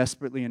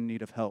desperately in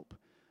need of help.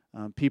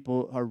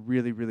 People are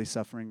really, really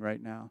suffering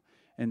right now.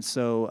 And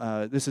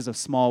so this is a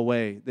small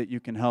way that you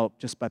can help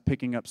just by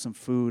picking up some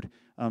food.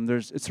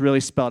 It's really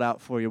spelled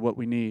out for you what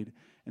we need.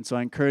 And so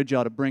I encourage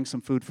y'all to bring some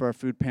food for our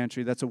food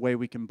pantry. That's a way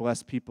we can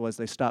bless people as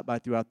they stop by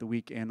throughout the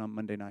week and on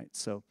Monday nights.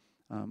 So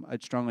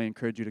I'd strongly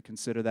encourage you to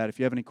consider that. If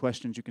you have any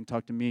questions, you can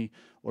talk to me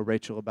or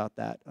Rachel about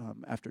that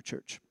after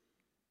church.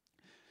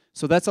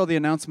 So that's all the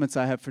announcements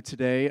I have for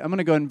today. I'm going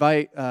to go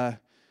invite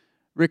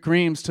Rick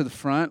Reams to the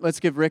front.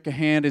 Let's give Rick a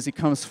hand as he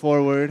comes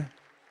forward.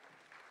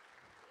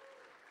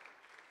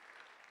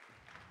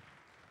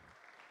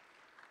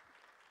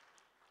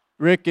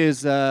 Rick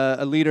is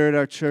a leader at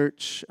our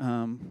church.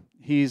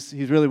 He's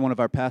really one of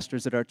our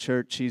pastors at our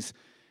church. He's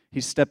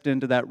stepped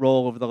into that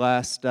role over the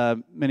last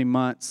many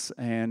months,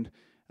 and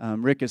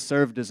Rick has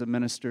served as a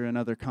minister in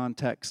other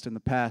contexts in the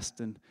past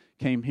and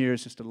came here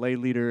as just a lay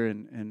leader,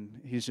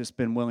 and he's just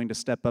been willing to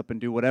step up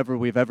and do whatever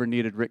we've ever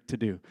needed Rick to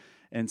do.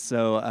 And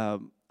so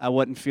I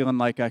wasn't feeling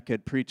like I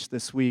could preach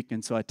this week,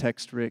 and so I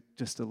texted Rick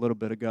just a little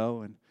bit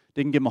ago and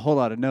didn't give him a whole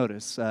lot of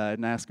notice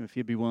and asked him if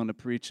he'd be willing to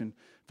preach, and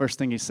first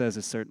thing he says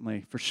is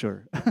certainly, for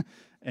sure.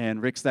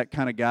 And Rick's that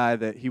kind of guy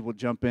that he will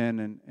jump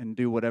in and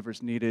do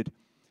whatever's needed.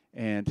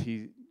 And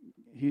he,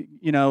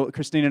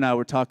 Christina and I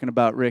were talking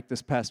about Rick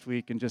this past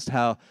week and just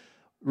how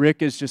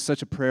Rick is just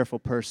such a prayerful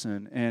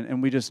person.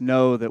 And we just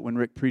know that when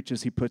Rick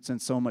preaches, he puts in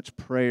so much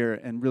prayer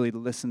and really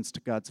listens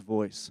to God's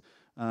voice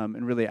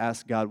and really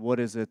asks God, what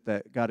is it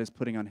that God is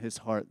putting on his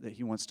heart that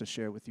he wants to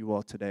share with you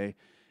all today?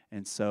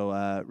 And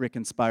so Rick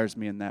inspires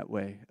me in that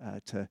way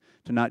to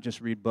not just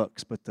read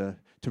books, but to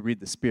read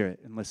the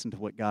Spirit and listen to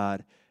what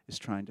God is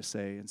trying to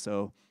say. And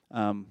so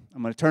I'm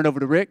going to turn it over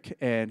to Rick,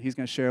 and he's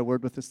going to share a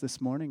word with us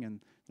this morning,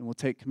 and then we'll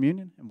take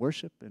communion and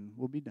worship, and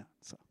we'll be done.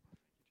 So.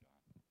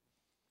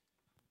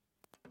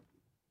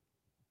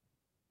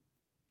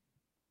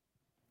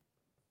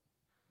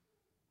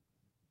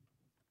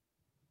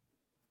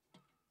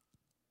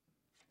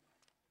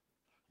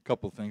 A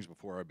couple of things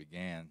before I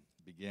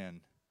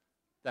begin.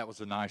 That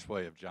was a nice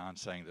way of John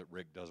saying that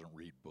Rick doesn't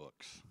read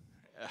books.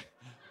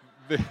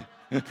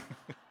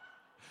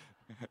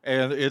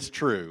 And it's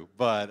true,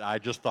 but I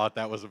just thought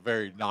that was a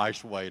very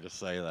nice way to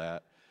say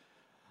that.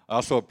 I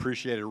also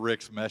appreciated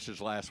Rick's message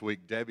last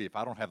week. Debbie, if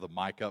I don't have the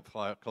mic up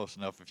close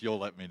enough, if you'll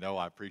let me know,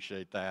 I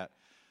appreciate that.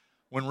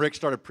 When Rick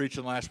started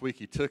preaching last week,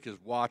 he took his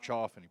watch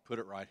off and he put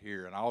it right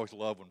here, and I always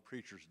love when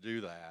preachers do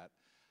that.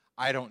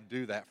 I don't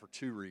do that for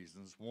two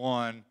reasons.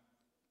 One,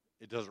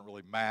 it doesn't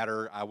really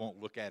matter. I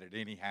won't look at it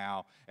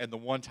anyhow. And the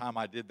one time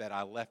I did that,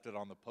 I left it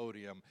on the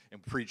podium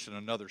and preached in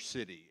another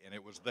city, and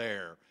it was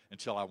there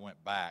until I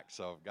went back,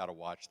 so I've got to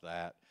watch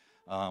that.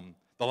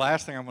 The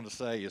last thing I'm going to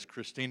say is,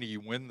 Christina, you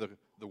win the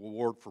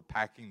award for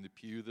packing the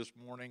pew this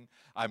morning.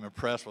 I'm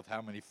impressed with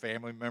how many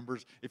family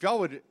members. If y'all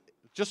would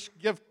just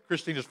give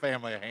Christina's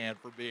family a hand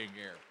for being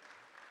here.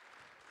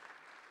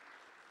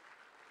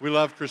 We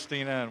love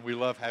Christina, and we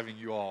love having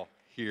you all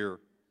here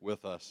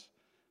with us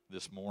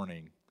this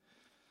morning.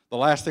 The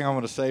last thing I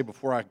want to say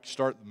before I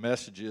start the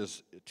message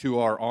is to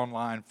our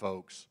online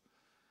folks.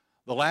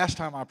 The last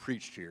time I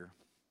preached here,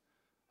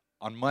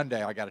 on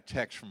Monday, I got a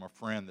text from a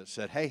friend that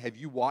said, hey, have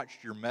you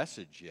watched your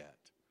message yet?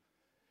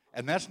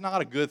 And that's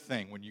not a good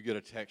thing when you get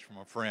a text from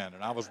a friend.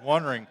 And I was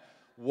wondering,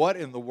 what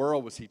in the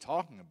world was he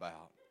talking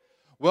about?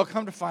 Well,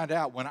 come to find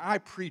out, when I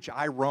preach,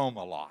 I roam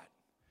a lot.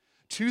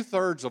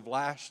 2/3 of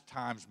last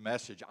time's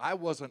message, I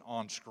wasn't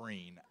on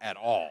screen at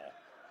all.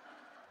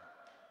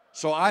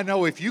 So I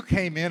know if you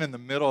came in the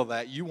middle of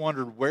that, you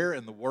wondered where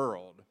in the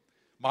world.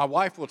 My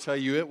wife will tell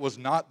you it was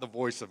not the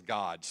voice of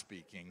God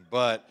speaking,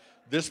 but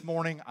this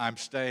morning I'm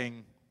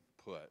staying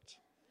put.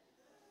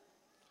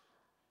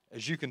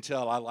 As you can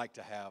tell, I like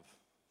to have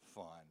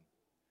fun.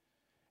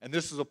 And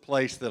this is a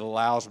place that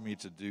allows me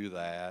to do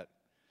that.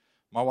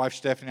 My wife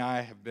Stephanie and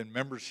I have been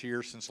members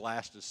here since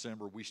last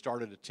December. We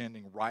started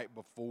attending right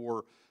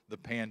before the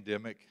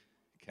pandemic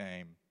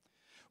came.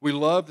 We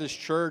love this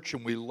church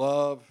and we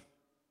love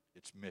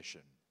its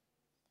mission.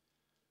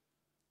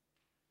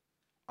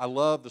 I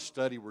love the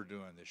study we're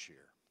doing this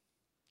year.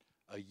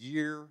 A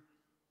year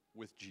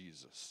with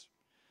Jesus.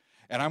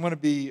 And I'm going to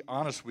be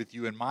honest with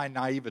you, in my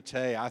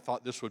naivete, I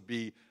thought this would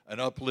be an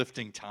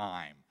uplifting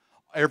time.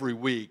 Every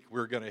week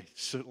we're going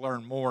to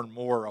learn more and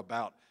more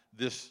about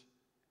this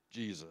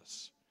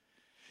Jesus.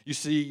 You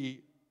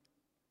see,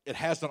 it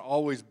hasn't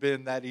always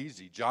been that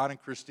easy. John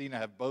and Christina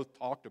have both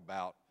talked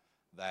about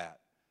that.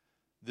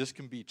 This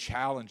can be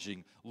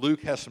challenging.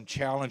 Luke has some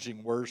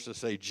challenging words to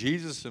say.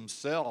 Jesus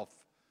himself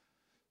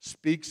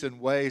speaks in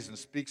ways and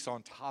speaks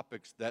on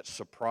topics that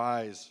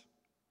surprise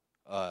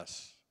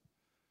us.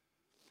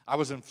 I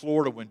was in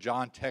Florida when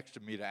John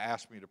texted me to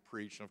ask me to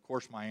preach, and of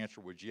course my answer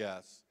was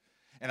yes.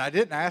 And I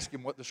didn't ask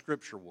him what the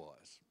scripture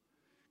was,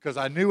 because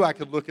I knew I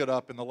could look it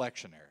up in the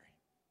lectionary.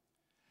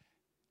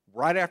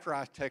 Right after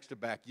I texted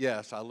back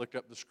yes, I looked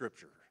up the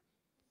scripture.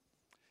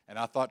 And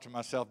I thought to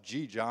myself,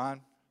 gee,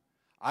 John,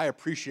 I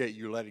appreciate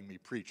you letting me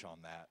preach on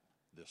that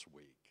this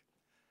week.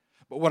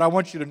 But what I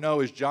want you to know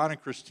is John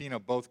and Christina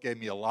both gave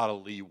me a lot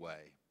of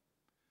leeway.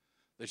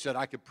 They said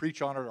I could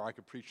preach on it or I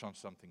could preach on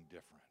something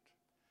different.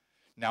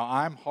 Now,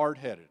 I'm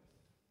hard-headed,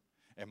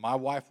 and my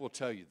wife will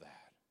tell you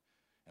that.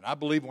 And I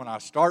believe when I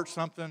start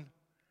something,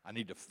 I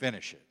need to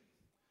finish it.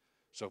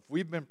 So if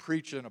we've been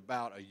preaching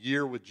about a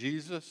year with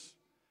Jesus,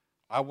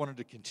 I wanted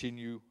to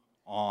continue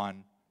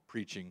on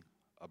preaching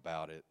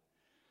about it.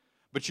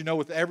 But you know,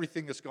 with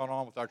everything that's gone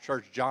on with our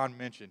church, John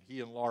mentioned,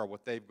 he and Laura,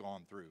 what they've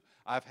gone through.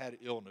 I've had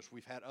illness.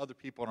 We've had other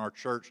people in our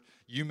church.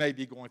 You may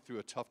be going through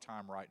a tough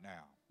time right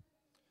now.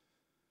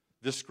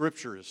 This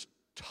scripture is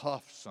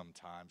tough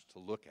sometimes to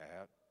look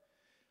at.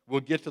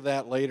 We'll get to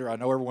that later. I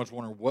know everyone's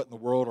wondering, what in the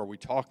world are we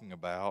talking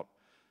about?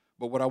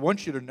 But what I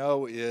want you to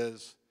know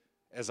is,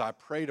 as I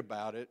prayed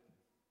about it,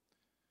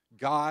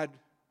 God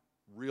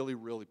really,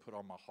 really put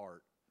on my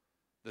heart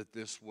that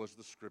this was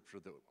the scripture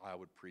that I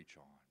would preach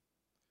on.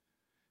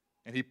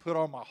 And he put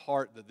on my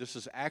heart that this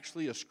is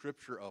actually a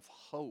scripture of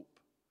hope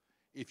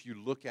if you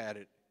look at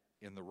it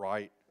in the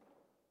right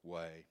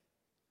way.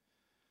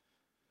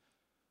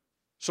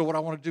 So what I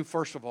want to do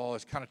first of all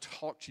is kind of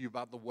talk to you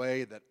about the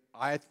way that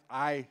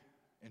I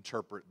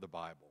interpret the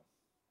Bible.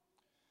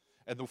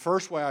 And the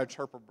first way I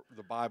interpret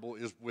the Bible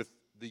is with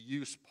the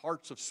use,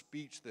 parts of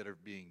speech that are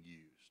being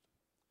used.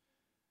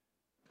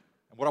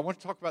 And what I want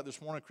to talk about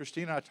this morning,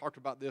 Christina and I talked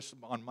about this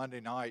on Monday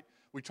night.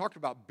 We talked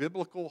about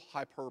biblical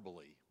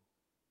hyperbole.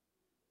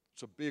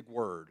 It's a big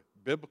word,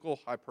 biblical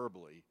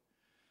hyperbole.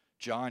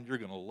 John, you're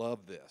going to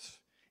love this.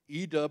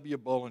 E.W.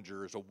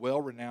 Bullinger is a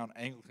well-renowned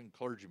Anglican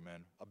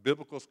clergyman, a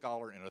biblical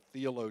scholar, and a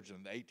theologian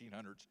in the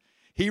 1800s.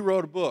 He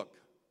wrote a book,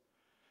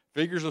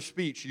 Figures of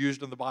Speech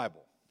Used in the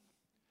Bible.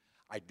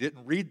 I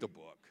didn't read the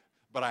book,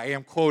 but I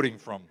am quoting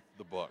from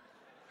the book.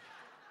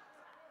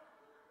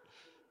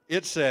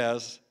 It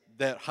says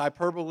that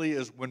hyperbole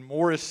is when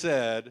more is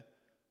said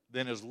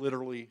than is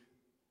literally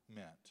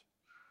meant.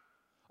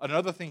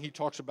 Another thing he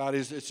talks about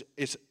is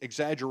it's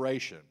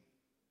exaggeration.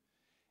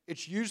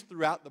 It's used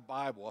throughout the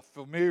Bible. A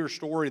familiar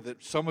story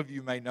that some of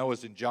you may know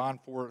is in John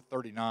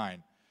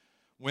 4:39,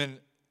 when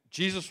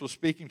Jesus was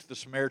speaking to the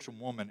Samaritan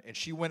woman, and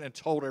she went and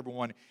told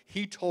everyone,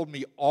 "He told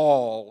me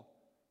all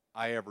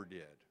I ever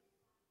did."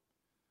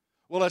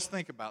 Well, let's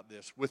think about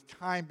this. With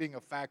time being a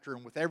factor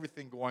and with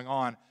everything going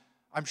on,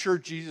 I'm sure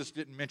Jesus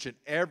didn't mention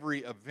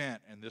every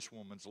event in this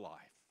woman's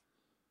life.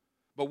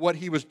 But what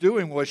he was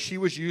doing was she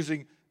was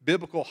using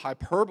biblical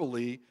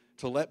hyperbole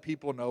to let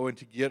people know and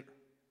to get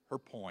her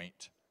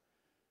point.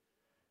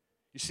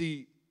 You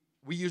see,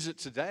 we use it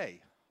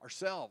today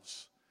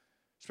ourselves,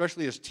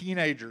 especially as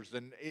teenagers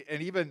and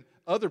even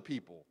other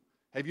people.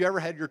 Have you ever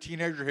had your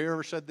teenager here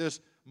ever said this?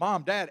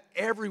 "Mom, Dad,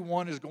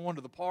 everyone is going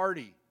to the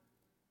party."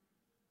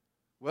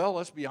 Well,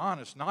 let's be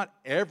honest, not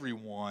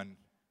everyone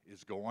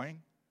is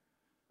going.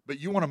 But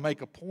you want to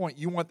make a point.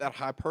 You want that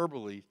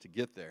hyperbole to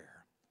get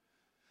there.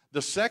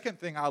 The second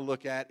thing I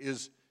look at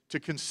is to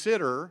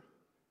consider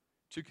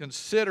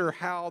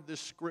how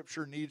this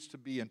scripture needs to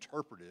be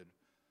interpreted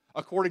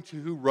according to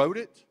who wrote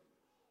it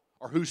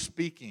or who's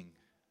speaking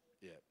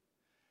it.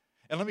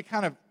 And let me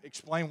kind of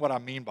explain what I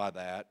mean by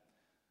that.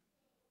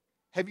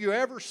 Have you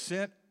ever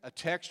sent a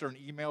text or an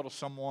email to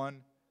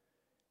someone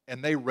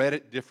and they read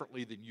it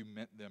differently than you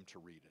meant them to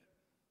read it?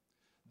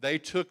 They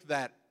took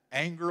that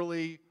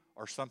angrily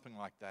or something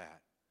like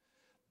that.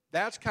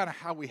 That's kind of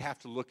how we have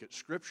to look at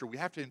Scripture. We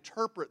have to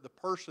interpret the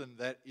person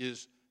that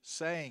is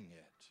saying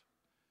it.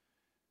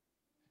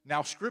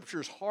 Now,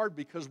 Scripture is hard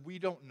because we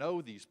don't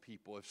know these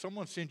people. If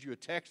someone sends you a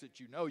text that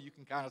you know, you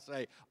can kind of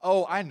say,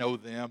 "Oh, I know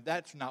them.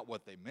 That's not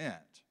what they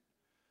meant."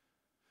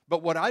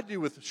 But what I do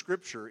with the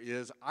Scripture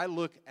is I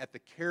look at the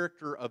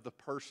character of the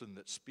person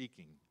that's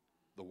speaking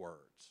the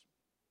words.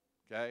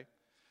 Okay?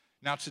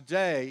 Now,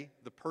 today,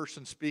 the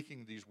person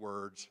speaking these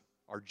words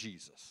are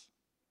Jesus.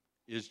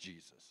 Is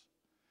Jesus.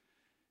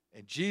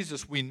 And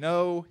Jesus, we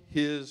know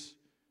his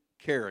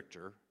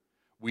character.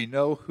 We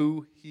know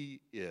who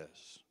he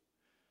is.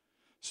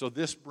 So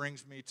this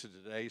brings me to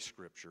today's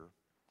scripture.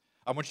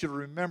 I want you to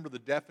remember the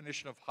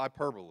definition of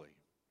hyperbole.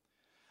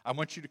 I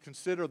want you to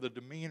consider the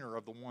demeanor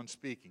of the one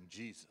speaking,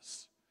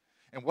 Jesus.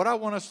 And what I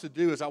want us to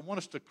do is I want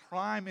us to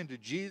climb into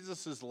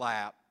Jesus'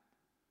 lap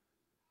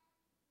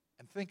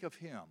and think of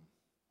him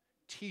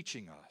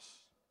teaching us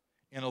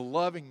in a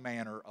loving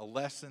manner a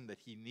lesson that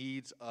he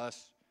needs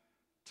us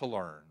to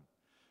learn.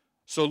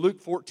 So Luke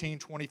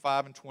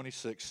 14:25 and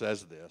 26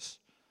 says this.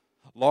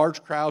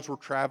 Large crowds were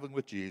traveling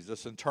with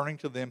Jesus, and turning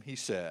to them he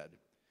said,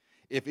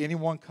 "If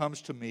anyone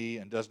comes to me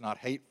and does not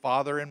hate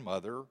father and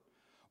mother,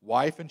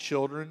 wife and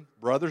children,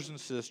 brothers and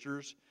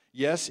sisters,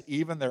 yes,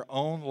 even their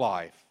own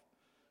life,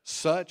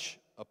 such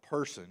a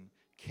person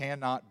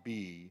cannot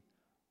be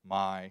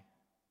my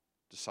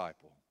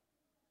disciple."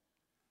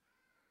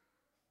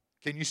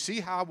 Can you see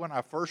how when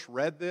I first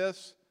read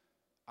this,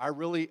 I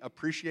really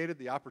appreciated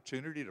the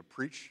opportunity to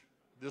preach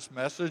this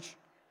message?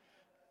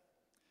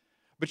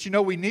 But you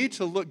know, we need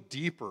to look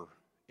deeper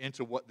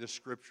into what this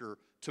scripture,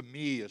 to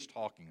me, is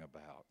talking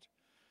about.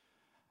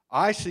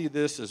 I see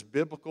this as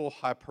biblical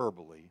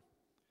hyperbole.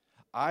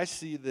 I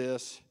see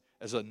this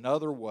as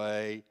another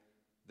way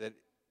that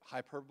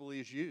hyperbole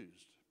is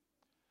used.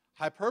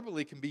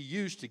 Hyperbole can be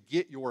used to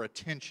get your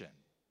attention.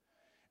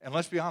 And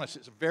let's be honest,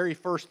 it's the very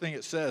first thing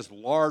it says,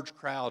 large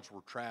crowds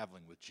were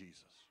traveling with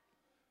Jesus.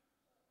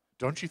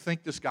 Don't you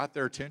think this got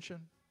their attention?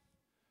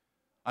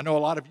 I know a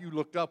lot of you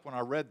looked up when I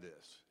read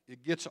this.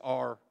 It gets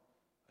our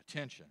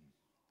attention.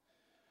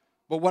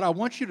 But what I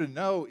want you to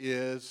know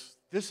is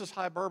this is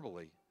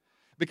hyperbole.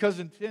 Because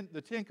in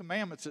the Ten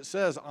Commandments it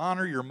says,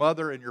 honor your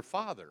mother and your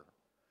father.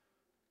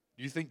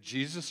 Do you think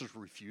Jesus is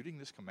refuting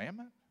this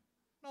commandment?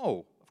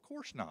 No, of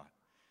course not.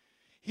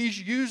 He's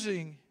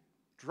using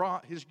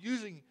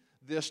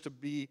this to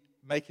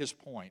make his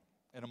point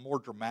in a more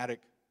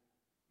dramatic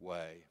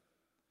way.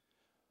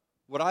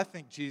 What I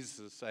think Jesus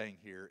is saying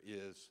here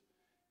is,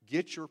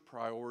 get your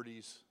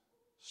priorities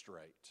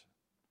straight.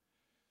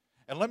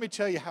 And let me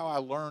tell you how I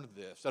learned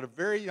this. At a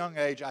very young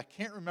age, I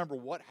can't remember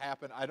what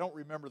happened. I don't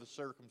remember the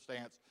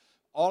circumstance.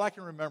 All I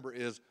can remember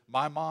is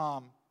my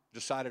mom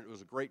decided it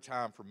was a great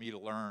time for me to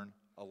learn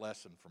a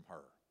lesson from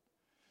her.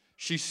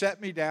 She sat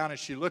me down and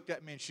she looked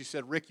at me and she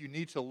said, Rick, you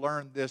need to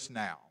learn this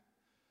now.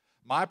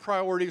 My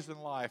priorities in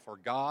life are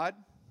God,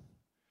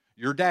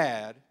 your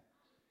dad,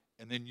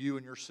 and then you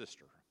and your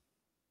sister.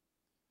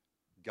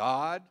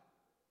 God,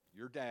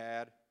 your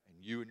dad,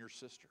 and you and your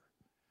sister.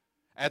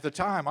 At the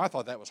time, I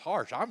thought that was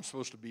harsh. I'm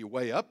supposed to be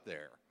way up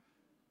there.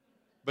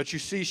 But you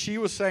see, she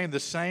was saying the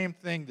same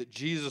thing that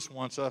Jesus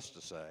wants us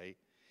to say.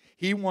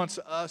 He wants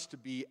us to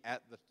be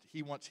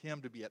he wants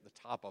him to be at the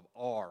top of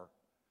our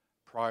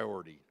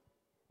priority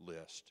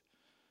list.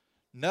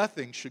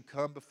 Nothing should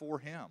come before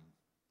him.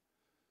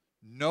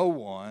 No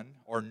one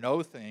or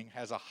no thing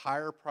has a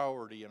higher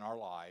priority in our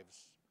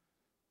lives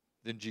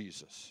than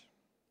Jesus.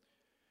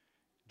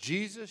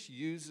 Jesus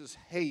uses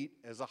hate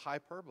as a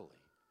hyperbole.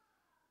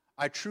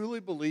 I truly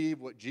believe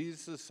what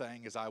Jesus is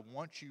saying is, I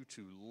want you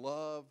to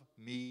love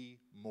me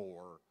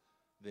more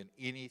than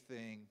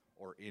anything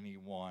or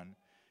anyone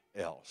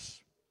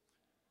else.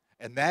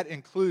 And that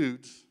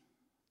includes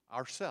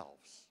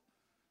ourselves.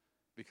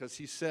 Because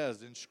he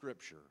says in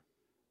Scripture,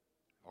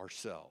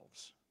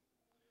 ourselves.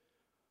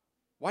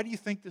 Why do you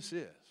think this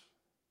is?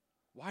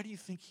 Why do you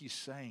think he's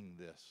saying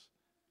this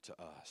to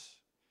us?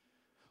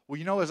 Well,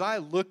 you know, as I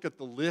looked at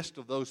the list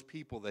of those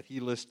people that he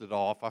listed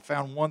off, I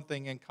found one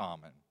thing in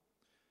common.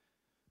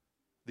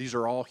 These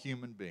are all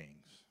human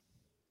beings.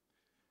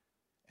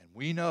 And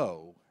we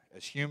know,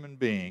 as human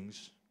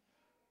beings,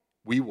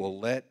 we will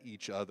let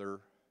each other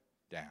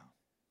down.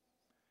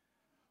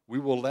 We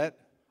will let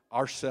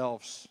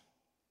ourselves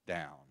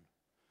down.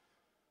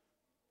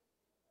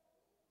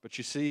 But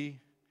you see,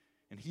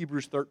 in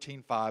Hebrews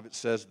 13:5 it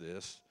says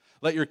this,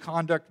 let your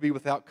conduct be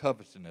without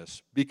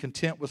covetousness. Be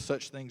content with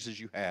such things as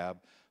you have.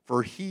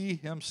 For he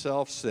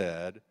himself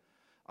said,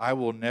 I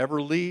will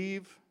never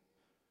leave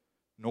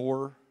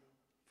nor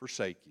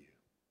forsake you.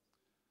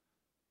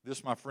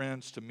 This, my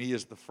friends, to me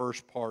is the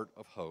first part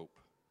of hope.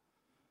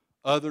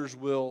 Others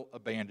will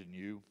abandon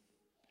you.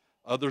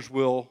 Others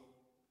will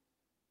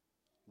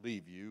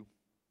leave you.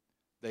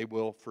 They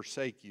will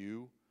forsake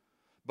you.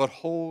 But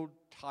hold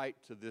tight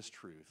to this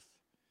truth.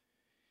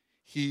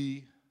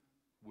 He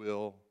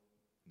will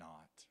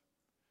not.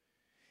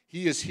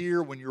 He is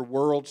here when your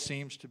world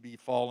seems to be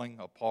falling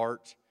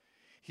apart.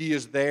 He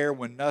is there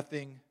when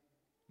nothing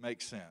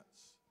makes sense.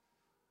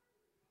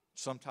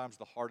 Sometimes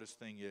the hardest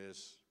thing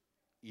is,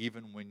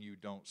 even when you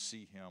don't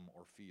see him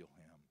or feel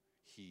him,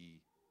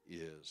 he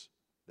is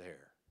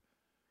there.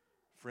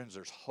 Friends,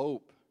 there's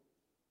hope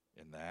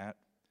in that.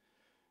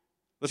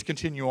 Let's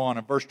continue on.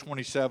 In verse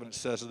 27 it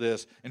says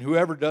this, and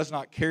whoever does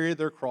not carry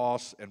their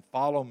cross and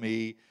follow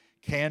me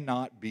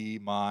cannot be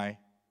my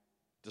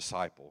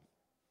disciple.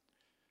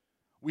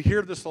 We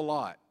hear this a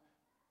lot.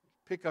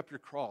 Pick up your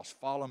cross,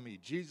 follow me.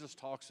 Jesus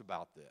talks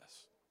about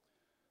this.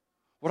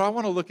 What I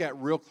want to look at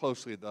real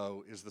closely,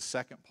 though, is the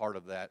second part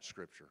of that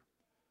scripture.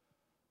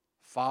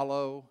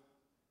 Follow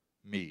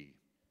me.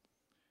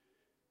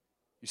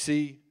 You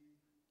see,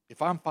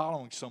 if I'm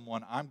following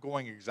someone, I'm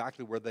going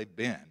exactly where they've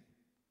been.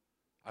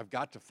 I've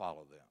got to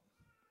follow them.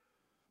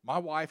 My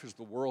wife is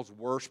the world's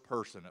worst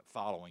person at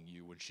following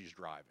you when she's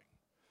driving.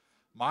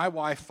 My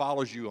wife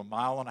follows you 1.5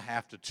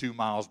 miles to 2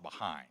 miles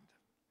behind.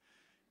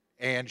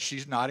 And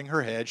she's nodding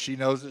her head. She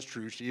knows it's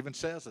true. She even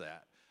says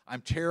that.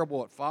 I'm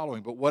terrible at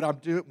following. But what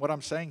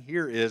I'm saying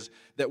here is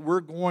that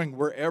we're going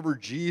wherever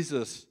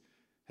Jesus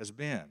has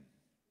been.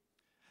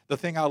 The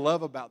thing I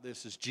love about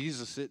this is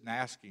Jesus isn't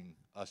asking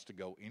us to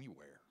go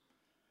anywhere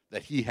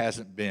that he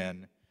hasn't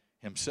been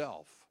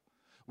himself.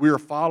 We are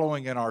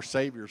following in our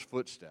Savior's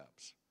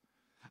footsteps.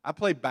 I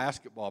played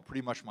basketball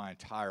pretty much my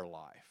entire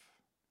life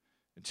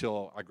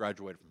until I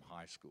graduated from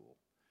high school.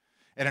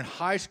 And in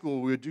high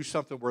school, we would do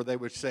something where they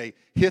would say,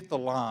 hit the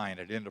line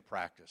at end of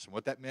practice. And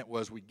what that meant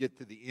was we'd get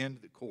to the end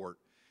of the court,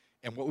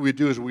 and what we would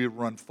do is we would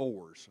run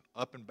fours,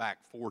 up and back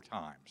 4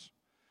 times.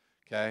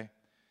 Okay?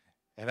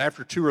 And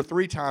after 2 or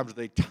 3 times,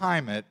 they'd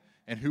time it,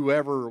 and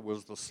whoever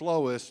was the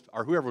slowest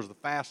or whoever was the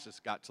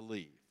fastest got to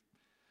leave.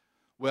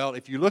 Well,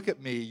 if you look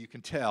at me, you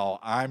can tell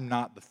I'm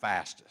not the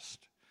fastest,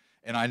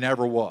 and I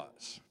never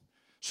was.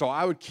 So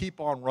I would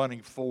keep on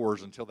running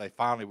fours until they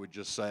finally would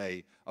just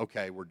say,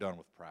 okay, we're done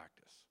with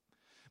practice.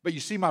 But you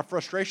see, my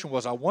frustration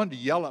was I wanted to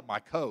yell at my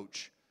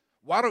coach,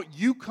 why don't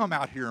you come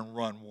out here and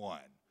run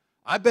one?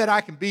 I bet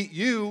I can beat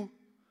you.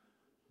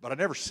 But I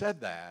never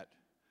said that.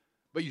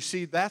 But you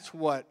see, that's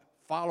what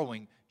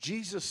following.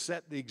 Jesus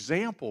set the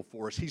example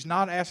for us. He's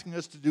not asking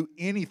us to do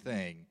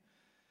anything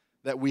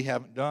that we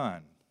haven't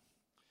done.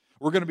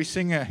 We're going to be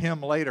singing a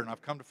hymn later, and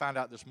I've come to find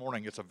out this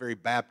morning it's a very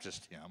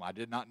Baptist hymn. I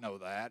did not know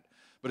that,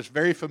 but it's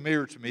very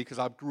familiar to me because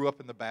I grew up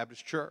in the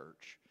Baptist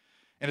church.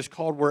 And it's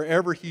called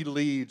Wherever He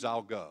Leads,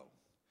 I'll Go.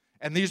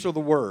 And these are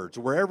the words.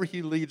 Wherever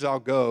He leads, I'll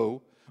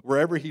go.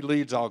 Wherever He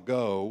leads, I'll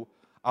go.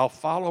 I'll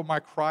follow my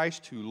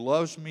Christ who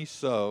loves me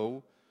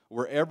so.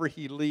 Wherever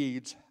He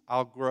leads,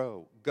 I'll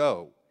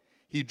go.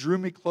 He drew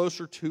me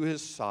closer to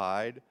His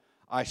side.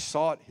 I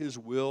sought His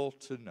will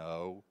to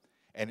know.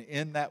 And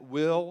in that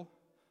will,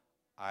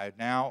 I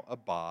now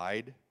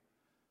abide.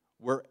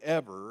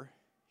 Wherever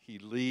He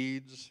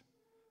leads,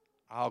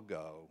 I'll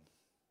go.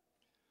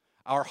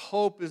 Our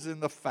hope is in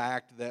the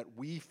fact that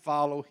we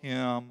follow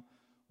Him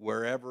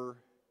wherever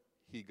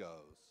He goes.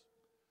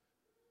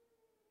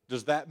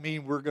 Does that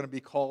mean we're going to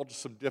be called to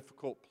some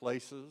difficult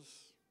places?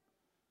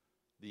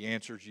 The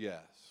answer is yes.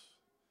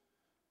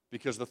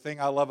 Because the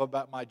thing I love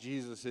about my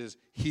Jesus is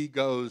He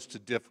goes to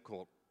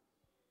difficult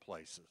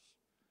places.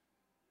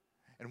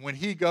 And when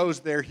He goes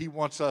there, He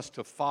wants us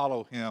to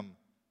follow Him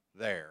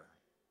there.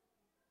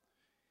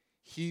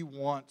 He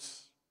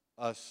wants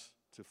us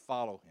to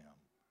follow Him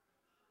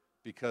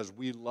because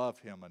we love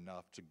Him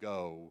enough to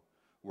go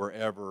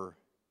wherever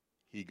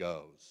He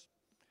goes.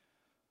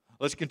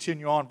 Let's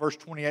continue on. Verse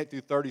 28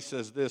 through 30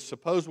 says this,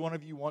 suppose one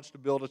of you wants to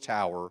build a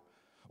tower.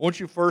 Won't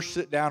you first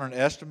sit down and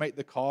estimate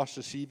the cost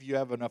to see if you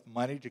have enough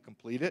money to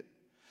complete it?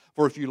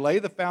 For if you lay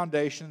the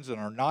foundations and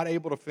are not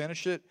able to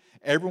finish it,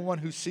 everyone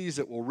who sees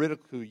it will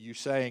ridicule you,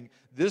 saying,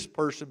 this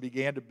person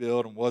began to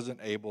build and wasn't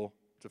able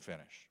to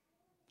finish.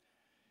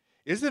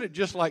 Isn't it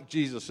just like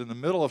Jesus in the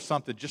middle of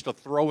something just to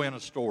throw in a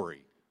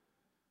story?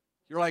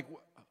 You're like,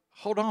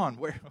 hold on,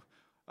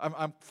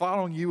 I'm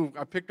following you.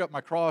 I picked up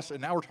my cross, and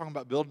now we're talking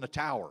about building a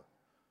tower.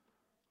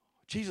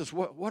 Jesus,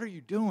 what are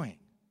you doing?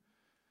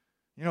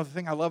 You know, the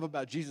thing I love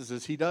about Jesus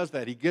is He does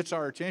that. He gets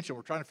our attention.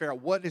 We're trying to figure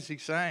out what is He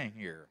saying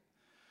here.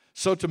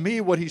 So to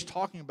me, what He's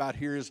talking about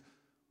here is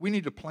we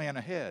need to plan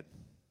ahead.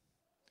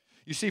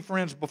 You see,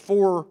 friends,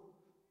 before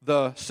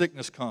the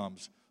sickness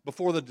comes,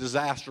 before the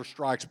disaster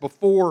strikes,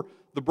 before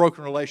the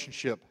broken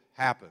relationship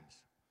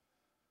happens,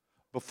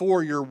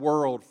 before your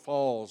world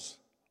falls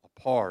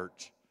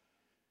apart,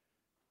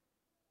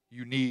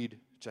 you need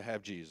to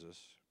have Jesus.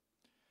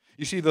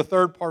 You see, the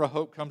third part of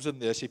hope comes in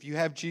this. If you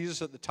have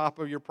Jesus at the top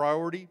of your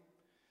priority,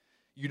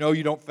 you know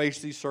you don't face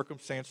these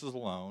circumstances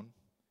alone,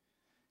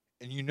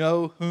 and you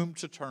know whom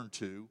to turn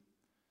to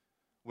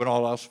when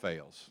all else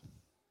fails.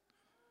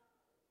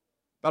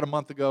 About a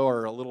month ago,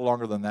 or a little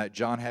longer than that,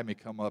 John had me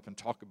come up and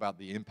talk about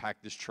the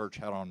impact this church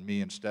had on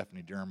me and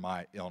Stephanie during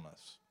my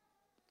illness.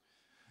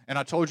 And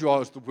I told you all it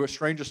was the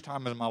strangest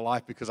time in my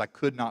life because I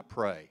could not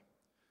pray.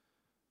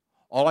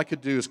 All I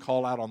could do is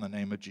call out on the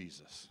name of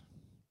Jesus.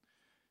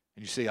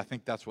 And you see, I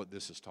think that's what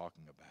this is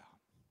talking about.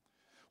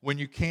 When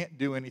you can't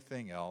do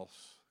anything else,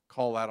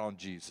 call out on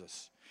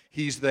Jesus.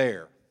 He's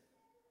there.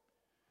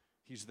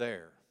 He's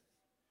there.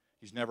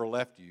 He's never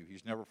left you.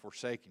 He's never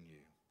forsaken you.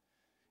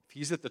 If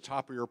He's at the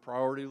top of your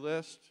priority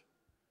list,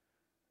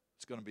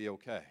 it's going to be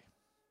okay.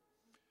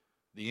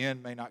 The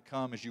end may not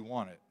come as you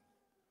want it,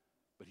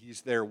 but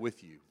He's there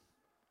with you.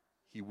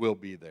 He will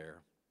be there.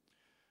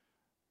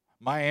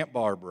 My Aunt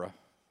Barbara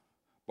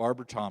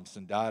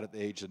Thompson, died at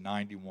the age of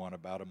 91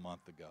 about a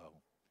month ago.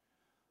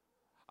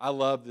 I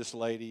love this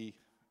lady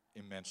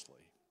immensely.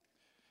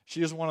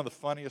 She is one of the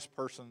funniest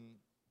person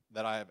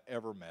that I have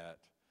ever met.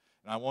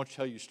 And I won't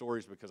tell you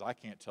stories because I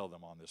can't tell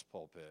them on this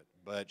pulpit.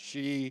 But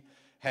she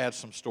had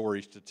some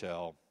stories to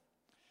tell.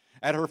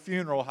 At her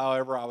funeral,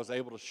 however, I was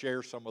able to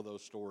share some of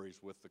those stories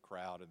with the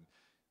crowd. And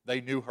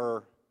they knew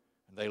her,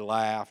 and they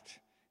laughed,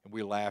 and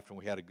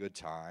we had a good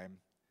time.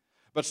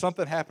 But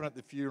something happened at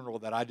the funeral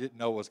that I didn't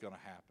know was going to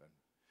happen.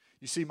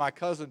 You see, my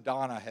cousin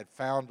Donna had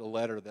found a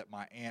letter that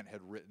my aunt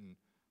had written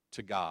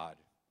to God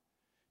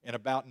in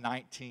about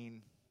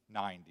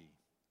 1990.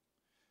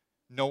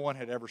 No one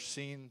had ever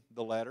seen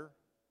the letter.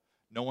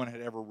 No one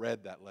had ever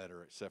read that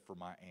letter except for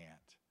my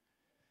aunt.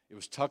 It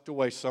was tucked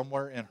away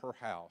somewhere in her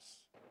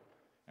house,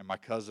 and my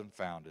cousin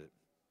found it.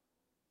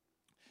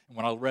 And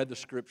when I read the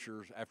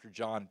scriptures after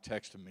John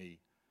texted me,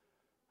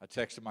 I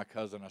texted my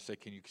cousin. I said,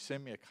 can you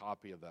send me a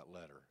copy of that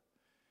letter?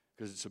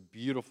 Because it's a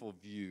beautiful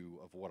view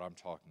of what I'm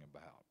talking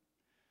about.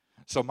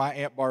 So my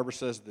Aunt Barbara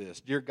says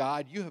this, Dear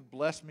God, you have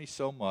blessed me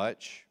so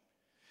much.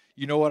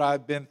 You know what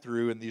I've been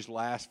through in these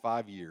last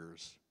 5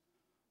 years.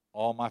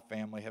 All my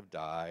family have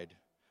died,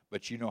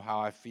 but you know how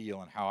I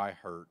feel and how I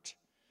hurt.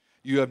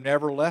 You have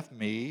never left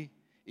me,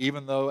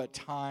 even though at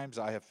times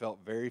I have felt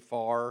very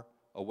far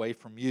away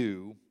from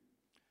you.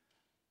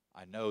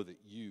 I know that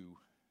you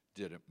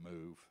didn't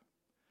move.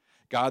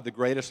 God, the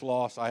greatest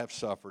loss I have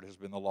suffered has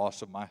been the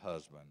loss of my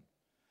husband.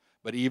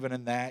 But even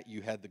in that,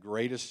 you had the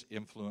greatest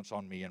influence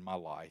on me in my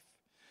life.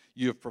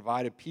 You have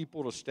provided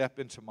people to step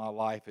into my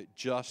life at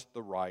just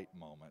the right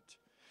moment.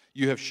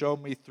 You have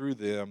shown me through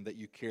them that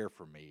you care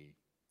for me.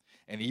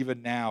 And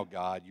even now,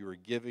 God, you are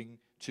giving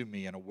to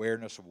me an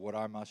awareness of what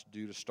I must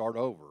do to start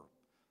over,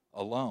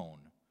 alone,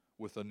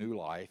 with a new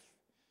life.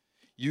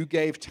 You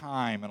gave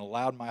time and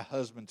allowed my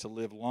husband to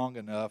live long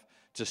enough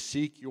to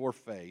seek your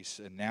face,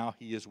 and now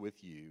he is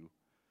with you.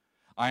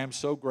 I am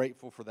so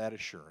grateful for that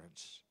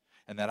assurance,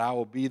 and that I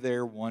will be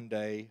there one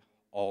day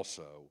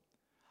also.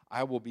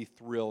 I will be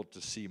thrilled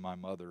to see my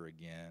mother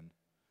again.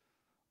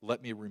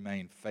 Let me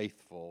remain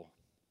faithful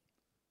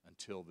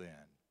until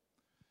then.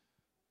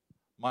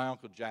 My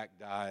Uncle Jack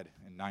died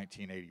in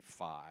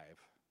 1985.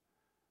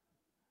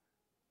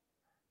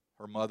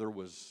 Her mother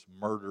was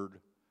murdered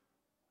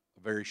a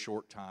very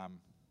short time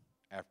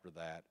after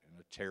that in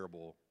a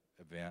terrible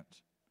event.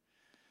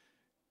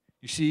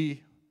 You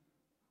see,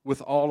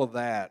 with all of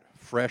that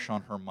fresh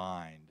on her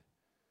mind,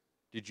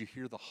 did you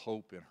hear the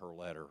hope in her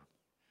letter?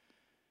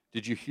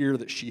 Did you hear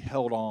that she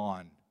held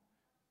on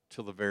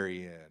till the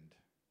very end?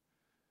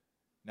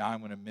 Now I'm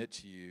going to admit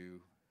to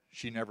you,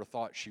 she never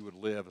thought she would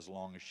live as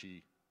long as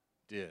she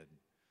did.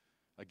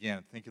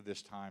 Again, think of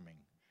this timing.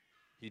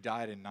 He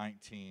died in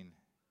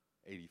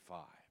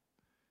 1985,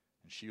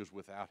 and she was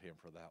without him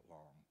for that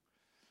long.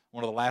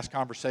 One of the last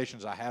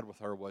conversations I had with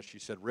her was, she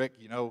said, Rick,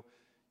 you know,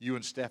 you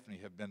and Stephanie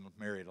have been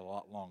married a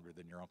lot longer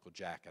than your Uncle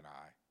Jack and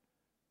I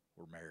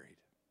were married.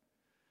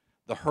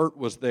 The hurt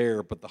was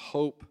there, but the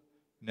hope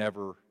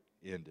never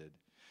ended.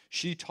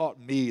 She taught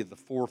me the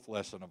fourth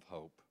lesson of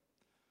hope.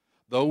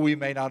 Though we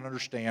may not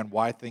understand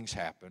why things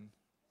happen,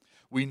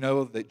 we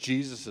know that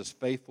Jesus is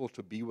faithful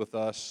to be with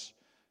us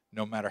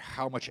no matter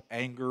how much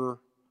anger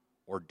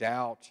or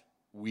doubt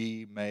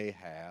we may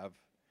have.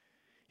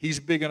 He's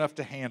big enough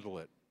to handle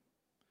it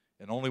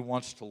and only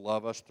wants to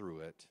love us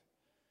through it.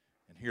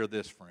 And hear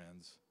this,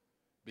 friends,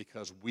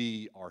 because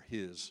we are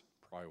His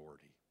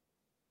priority.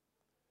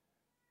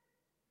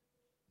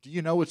 Do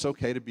you know it's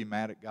okay to be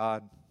mad at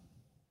God?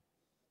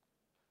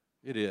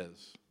 It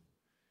is.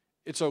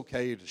 It's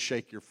okay to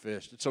shake your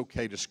fist. It's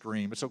okay to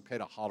scream. It's okay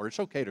to holler. It's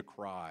okay to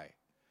cry.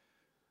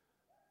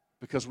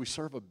 Because we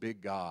serve a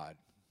big God.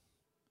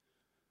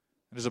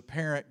 And as a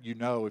parent, you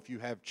know if you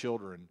have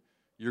children,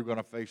 you're going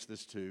to face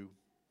this too.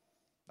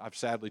 I've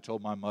sadly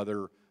told my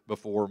mother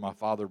before, my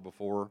father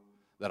before,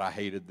 that I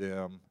hated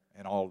them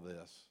and all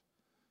this.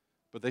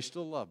 But they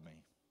still love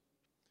me.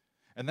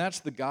 And that's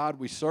the God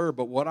we serve.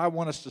 But what I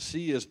want us to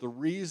see is the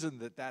reason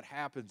that that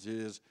happens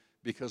is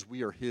because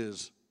we are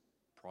His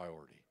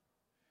priority.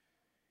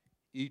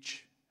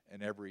 Each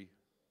and every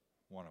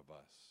one of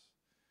us.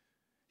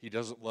 He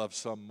doesn't love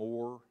some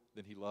more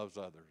than He loves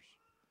others.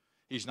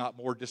 He's not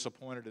more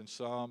disappointed in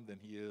some than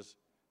He is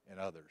in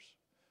others.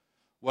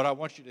 What I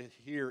want you to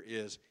hear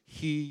is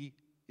He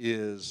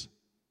is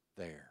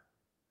there.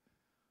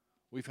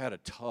 We've had a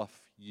tough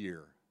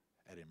year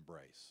at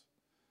Embrace,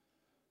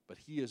 but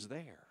He is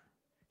there.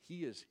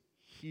 He is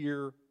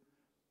here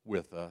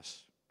with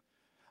us.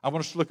 I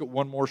want us to look at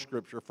one more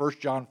scripture. 1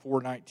 John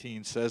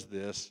 4:19 says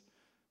this,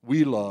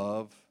 we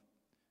love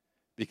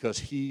because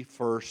He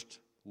first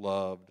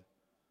loved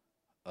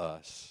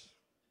us.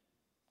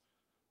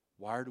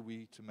 Why are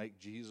we to make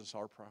Jesus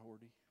our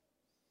priority?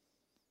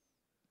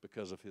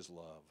 Because of His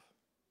love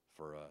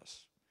for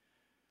us.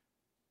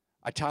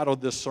 I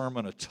titled this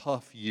sermon, A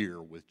Tough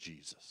Year with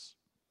Jesus.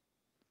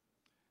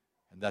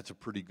 And that's a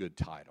pretty good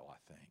title,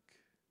 I think.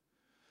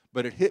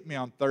 But it hit me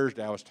on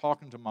Thursday. I was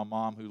talking to my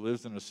mom who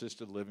lives in an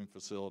assisted living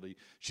facility.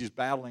 She's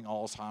battling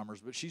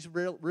Alzheimer's, but she's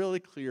really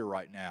clear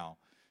right now.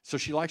 So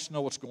she likes to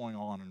know what's going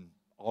on in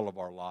all of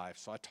our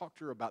lives. So I talked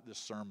to her about this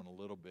sermon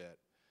a little bit.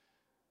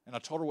 And I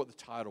told her what the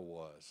title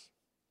was.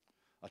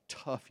 A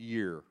Tough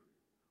Year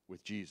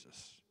with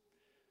Jesus.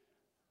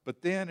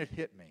 But then it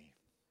hit me.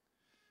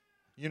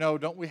 You know,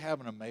 don't we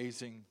have an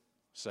amazing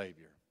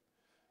Savior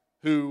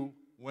who,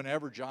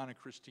 whenever John and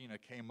Christina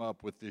came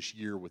up with this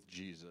year with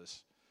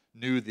Jesus,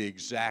 knew the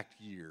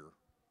exact year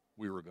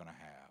we were going to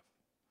have?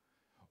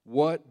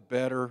 What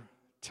better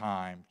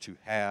time to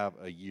have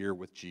a year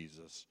with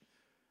Jesus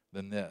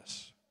than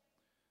this?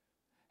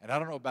 And I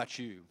don't know about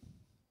you,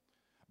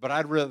 but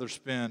I'd rather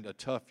spend a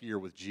tough year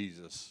with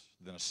Jesus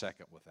than a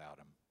second without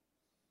Him.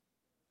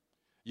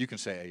 You can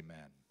say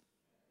amen.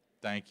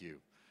 Thank you.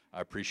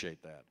 I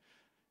appreciate that.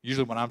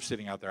 Usually when I'm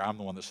sitting out there, I'm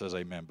the one that says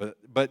amen.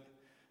 But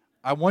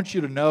I want you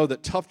to know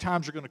that tough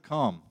times are going to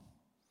come.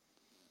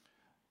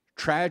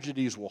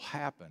 Tragedies will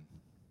happen.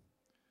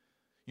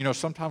 You know,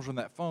 sometimes when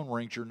that phone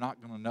rings, you're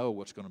not going to know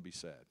what's going to be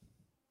said.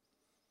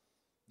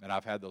 And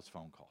I've had those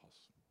phone calls.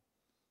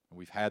 And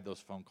we've had those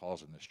phone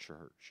calls in this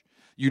church.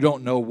 You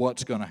don't know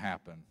what's going to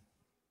happen.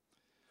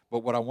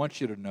 But what I want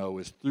you to know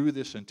is through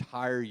this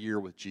entire year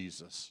with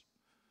Jesus,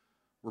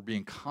 we're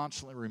being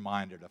constantly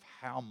reminded of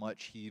how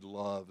much He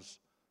loves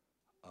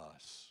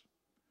us.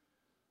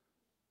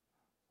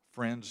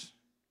 Friends,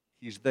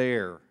 He's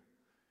there.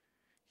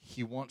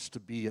 He wants to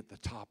be at the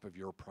top of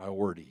your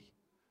priority.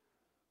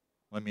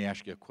 Let me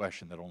ask you a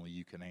question that only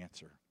you can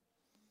answer.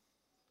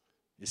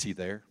 Is he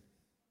there?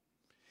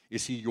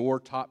 Is he your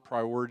top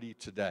priority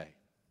today?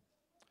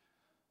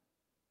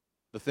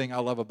 The thing I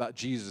love about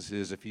Jesus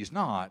is if he's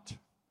not,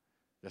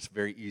 that's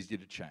very easy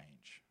to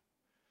change.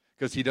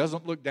 Because he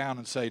doesn't look down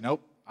and say,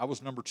 nope, I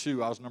was number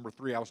 2, I was number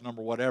 3, I was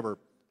number whatever.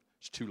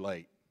 It's too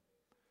late.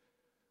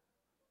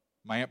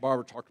 My Aunt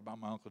Barbara talked about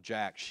my Uncle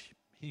Jack.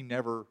 He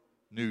never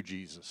knew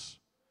Jesus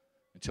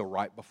until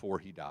right before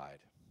he died.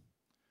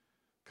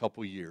 A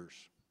couple years,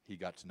 he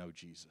got to know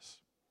Jesus.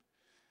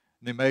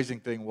 And the amazing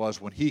thing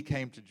was when he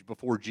came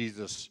before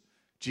Jesus,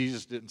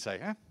 Jesus didn't say,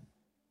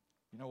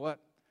 you know what?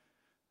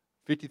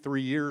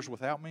 53 years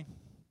without me?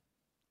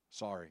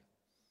 Sorry.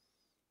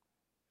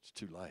 It's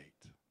too late.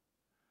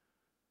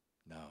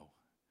 No,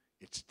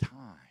 it's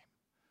time.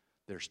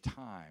 There's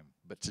time.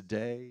 But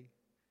today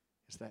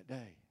is that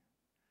day.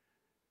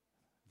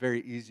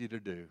 Very easy to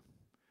do.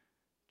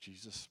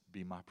 Jesus,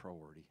 be my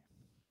priority.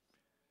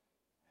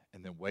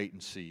 And then wait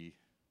and see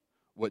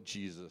what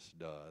Jesus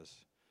does.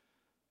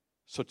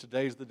 So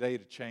today's the day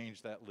to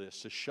change that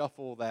list, to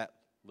shuffle that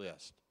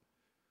list.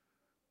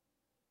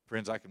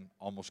 Friends, I can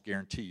almost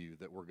guarantee you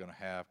that we're going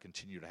to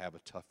continue to have a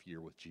tough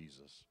year with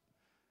Jesus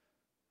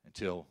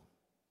until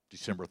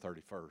December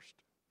 31st.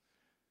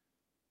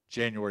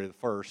 January the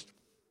 1st,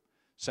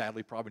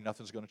 sadly, probably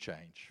nothing's going to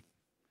change.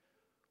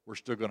 We're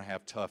still going to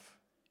have tough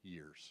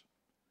years.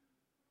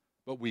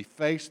 But we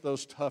face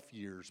those tough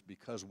years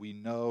because we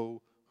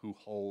know who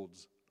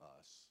holds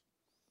us.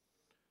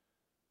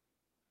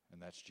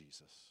 And that's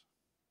Jesus.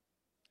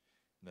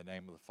 In the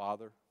name of the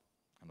Father,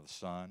 and of the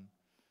Son,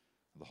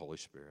 and of the Holy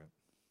Spirit.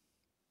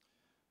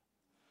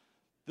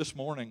 This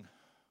morning,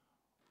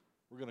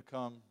 we're going to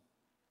come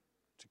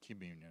to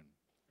communion.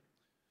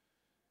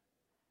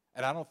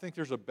 And I don't think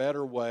there's a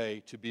better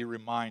way to be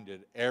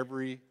reminded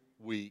every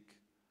week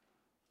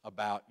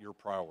about your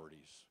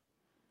priorities.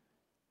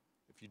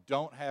 If you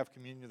don't have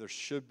communion, there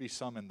should be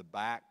some in the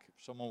back.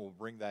 Someone will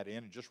bring that in,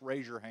 and just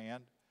raise your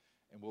hand,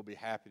 and we'll be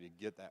happy to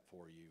get that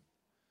for you.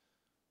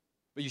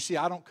 But you see,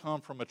 I don't come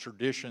from a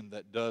tradition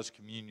that does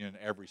communion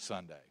every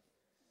Sunday.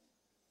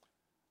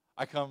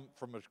 I come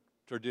from a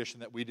tradition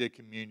that we did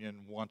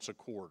communion once a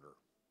quarter,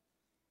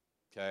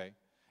 okay?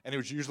 And it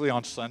was usually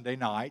on Sunday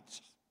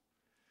nights.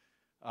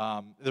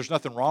 There's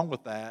nothing wrong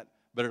with that,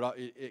 but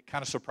it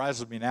kind of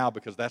surprises me now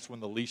because that's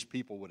when the least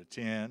people would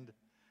attend.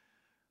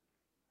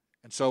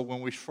 And so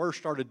when we first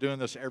started doing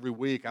this every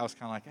week, I was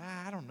kind of like,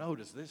 I don't know,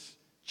 does this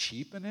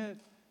cheapen it?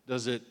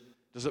 Does it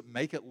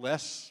make it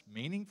less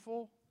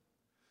meaningful?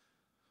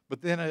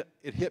 But then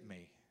it hit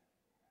me.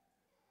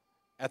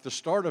 At the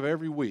start of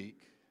every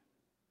week,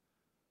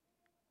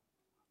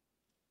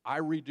 I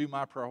redo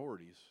my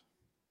priorities.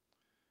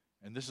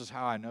 And this is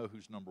how I know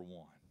who's number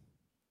one.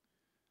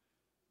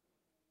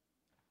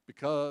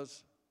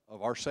 Because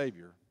of our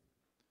Savior,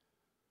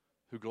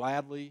 who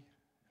gladly,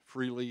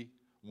 freely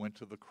went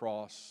to the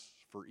cross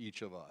for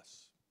each of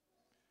us.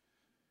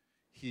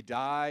 He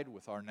died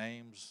with our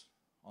names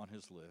on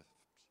his lips.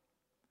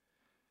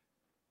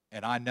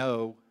 And I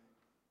know,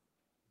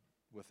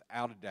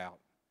 without a doubt,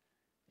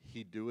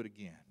 he'd do it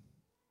again.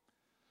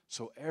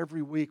 So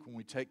every week when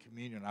we take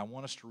communion, I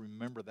want us to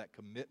remember that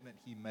commitment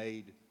he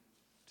made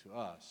to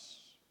us.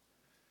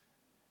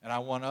 And I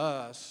want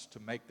us to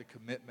make the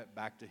commitment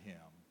back to him.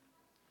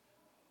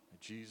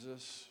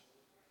 Jesus,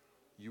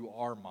 you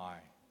are my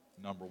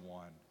number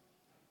one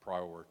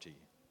priority.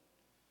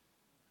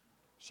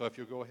 So if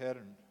you'll go ahead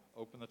and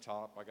open the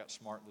top. I got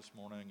smart this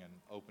morning and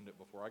opened it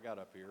before I got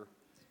up here.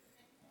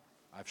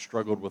 I've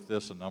struggled with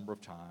this a number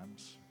of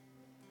times.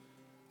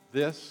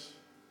 This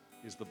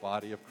is the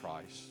body of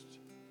Christ,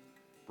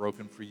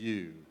 broken for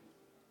you.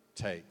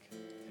 Take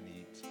and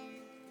eat.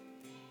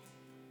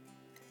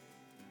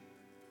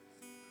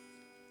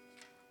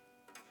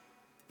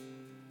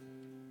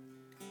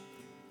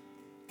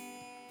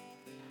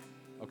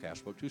 Okay, I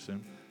spoke too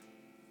soon.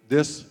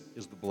 This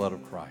is the blood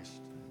of Christ,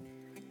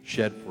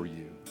 shed for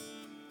you.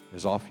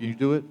 As often you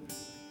do it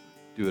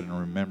in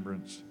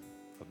remembrance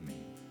of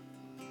me.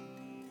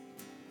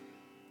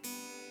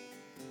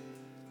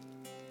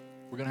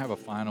 We're going to have a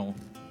final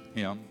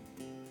hymn.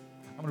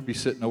 I'm going to be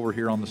sitting over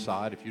here on the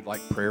side. If you'd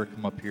like prayer,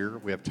 come up here.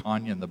 We have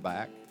Tanya in the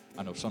back.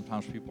 I know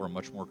sometimes people are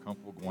much more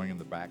comfortable going in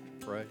the back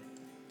to pray.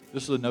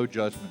 This is a no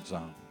judgment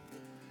zone.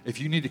 If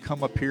you need to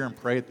come up here and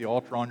pray at the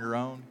altar on your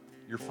own,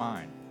 you're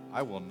fine.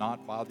 I will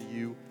not bother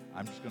you.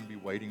 I'm just going to be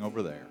waiting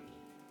over there.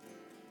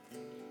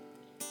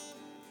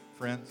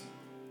 Friends,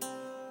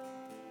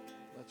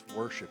 let's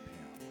worship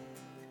him.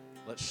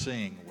 Let's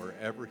sing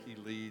wherever he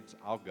leads,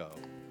 I'll go.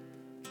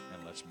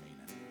 And let's mean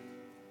it.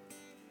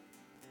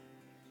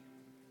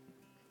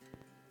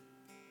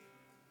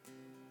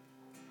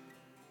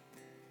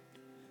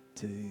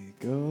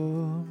 Take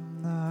up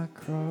thy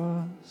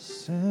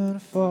cross and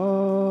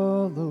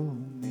follow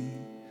me.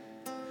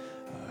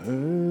 I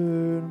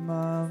heard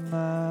my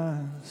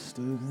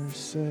master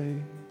say,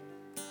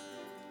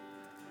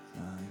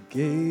 I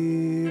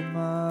gave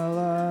my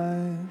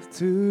life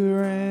to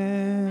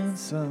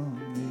ransom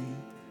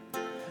thee.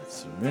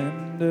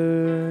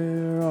 Surrender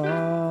your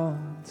all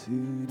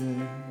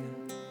today.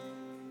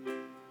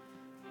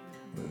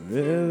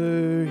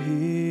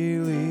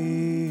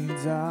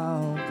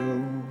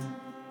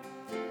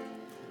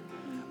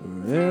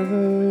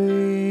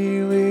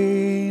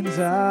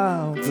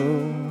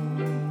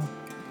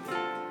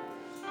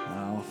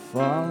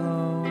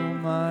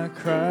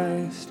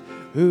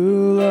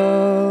 who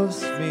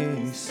loves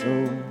me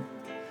so.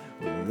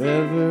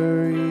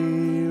 Wherever he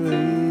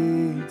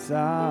leads,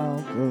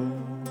 I'll go.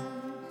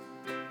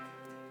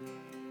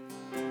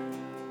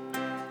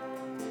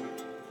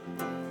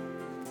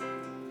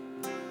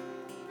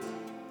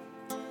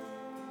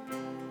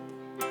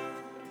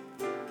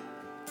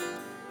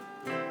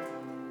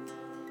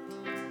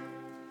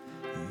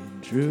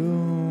 He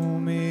drew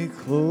me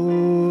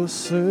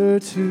closer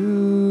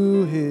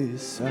to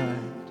his side.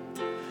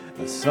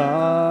 I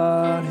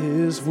sought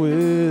his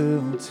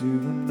will to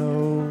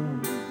know,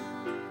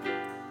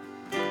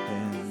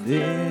 and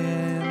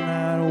in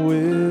that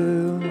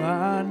will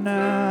I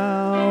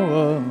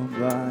now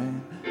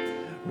abide.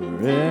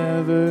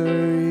 Wherever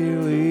he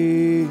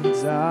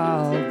leads,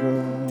 I'll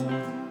go.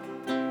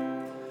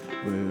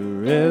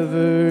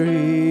 Wherever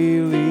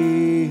he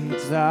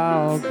leads,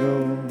 I'll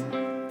go.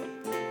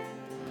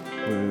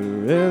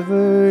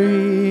 Wherever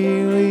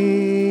he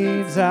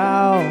leads,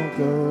 I'll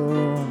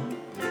go.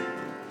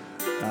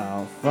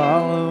 I'll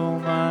follow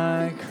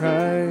my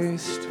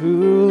Christ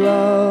who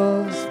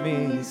loves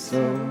me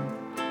so.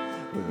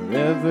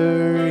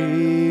 Wherever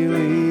he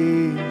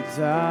leads,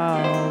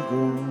 I'll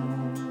go.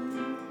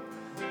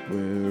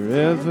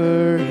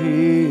 Wherever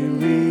he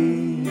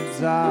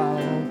leads,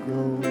 I'll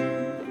go.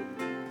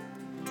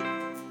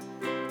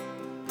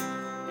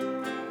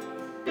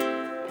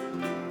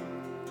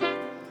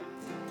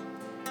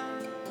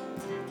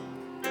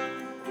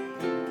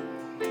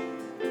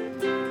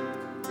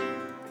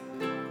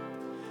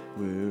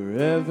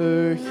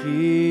 Wherever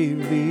he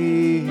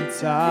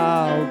leads,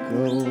 I'll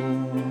go.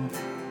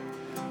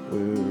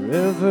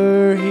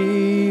 Wherever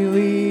he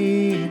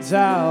leads,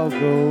 I'll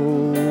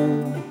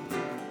go.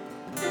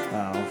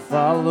 I'll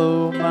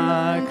follow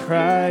my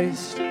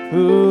Christ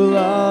who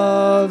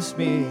loves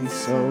me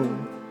so.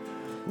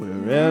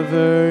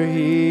 Wherever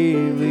he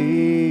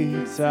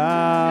leads,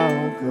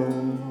 I'll go.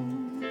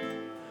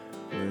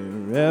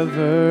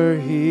 Wherever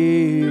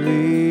he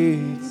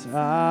leads,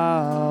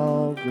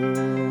 I'll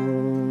go.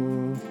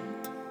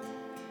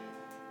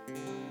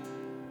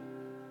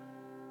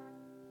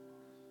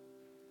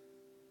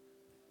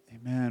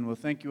 Amen. Well,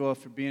 thank you all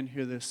for being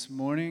here this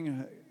morning.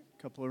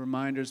 A couple of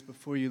reminders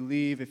before you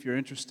leave. If you're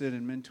interested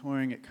in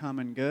mentoring at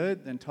Common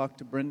Good, then talk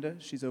to Brenda.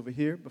 She's over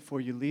here before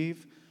you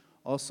leave.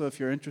 Also, if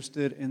you're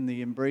interested in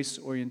the Embrace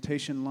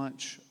Orientation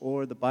Lunch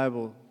or the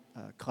Bible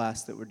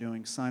class that we're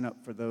doing, sign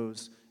up for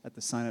those at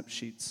the sign-up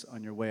sheets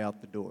on your way out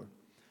the door.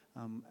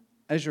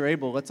 As you're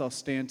able, let's all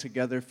stand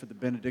together for the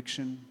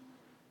benediction.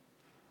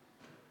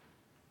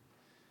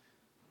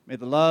 May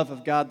the love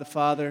of God the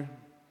Father,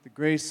 the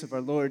grace of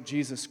our Lord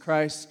Jesus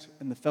Christ,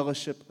 and the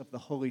fellowship of the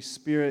Holy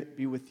Spirit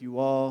be with you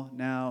all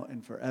now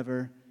and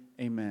forever.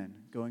 Amen.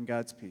 Go in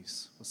God's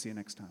peace. We'll see you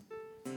next time.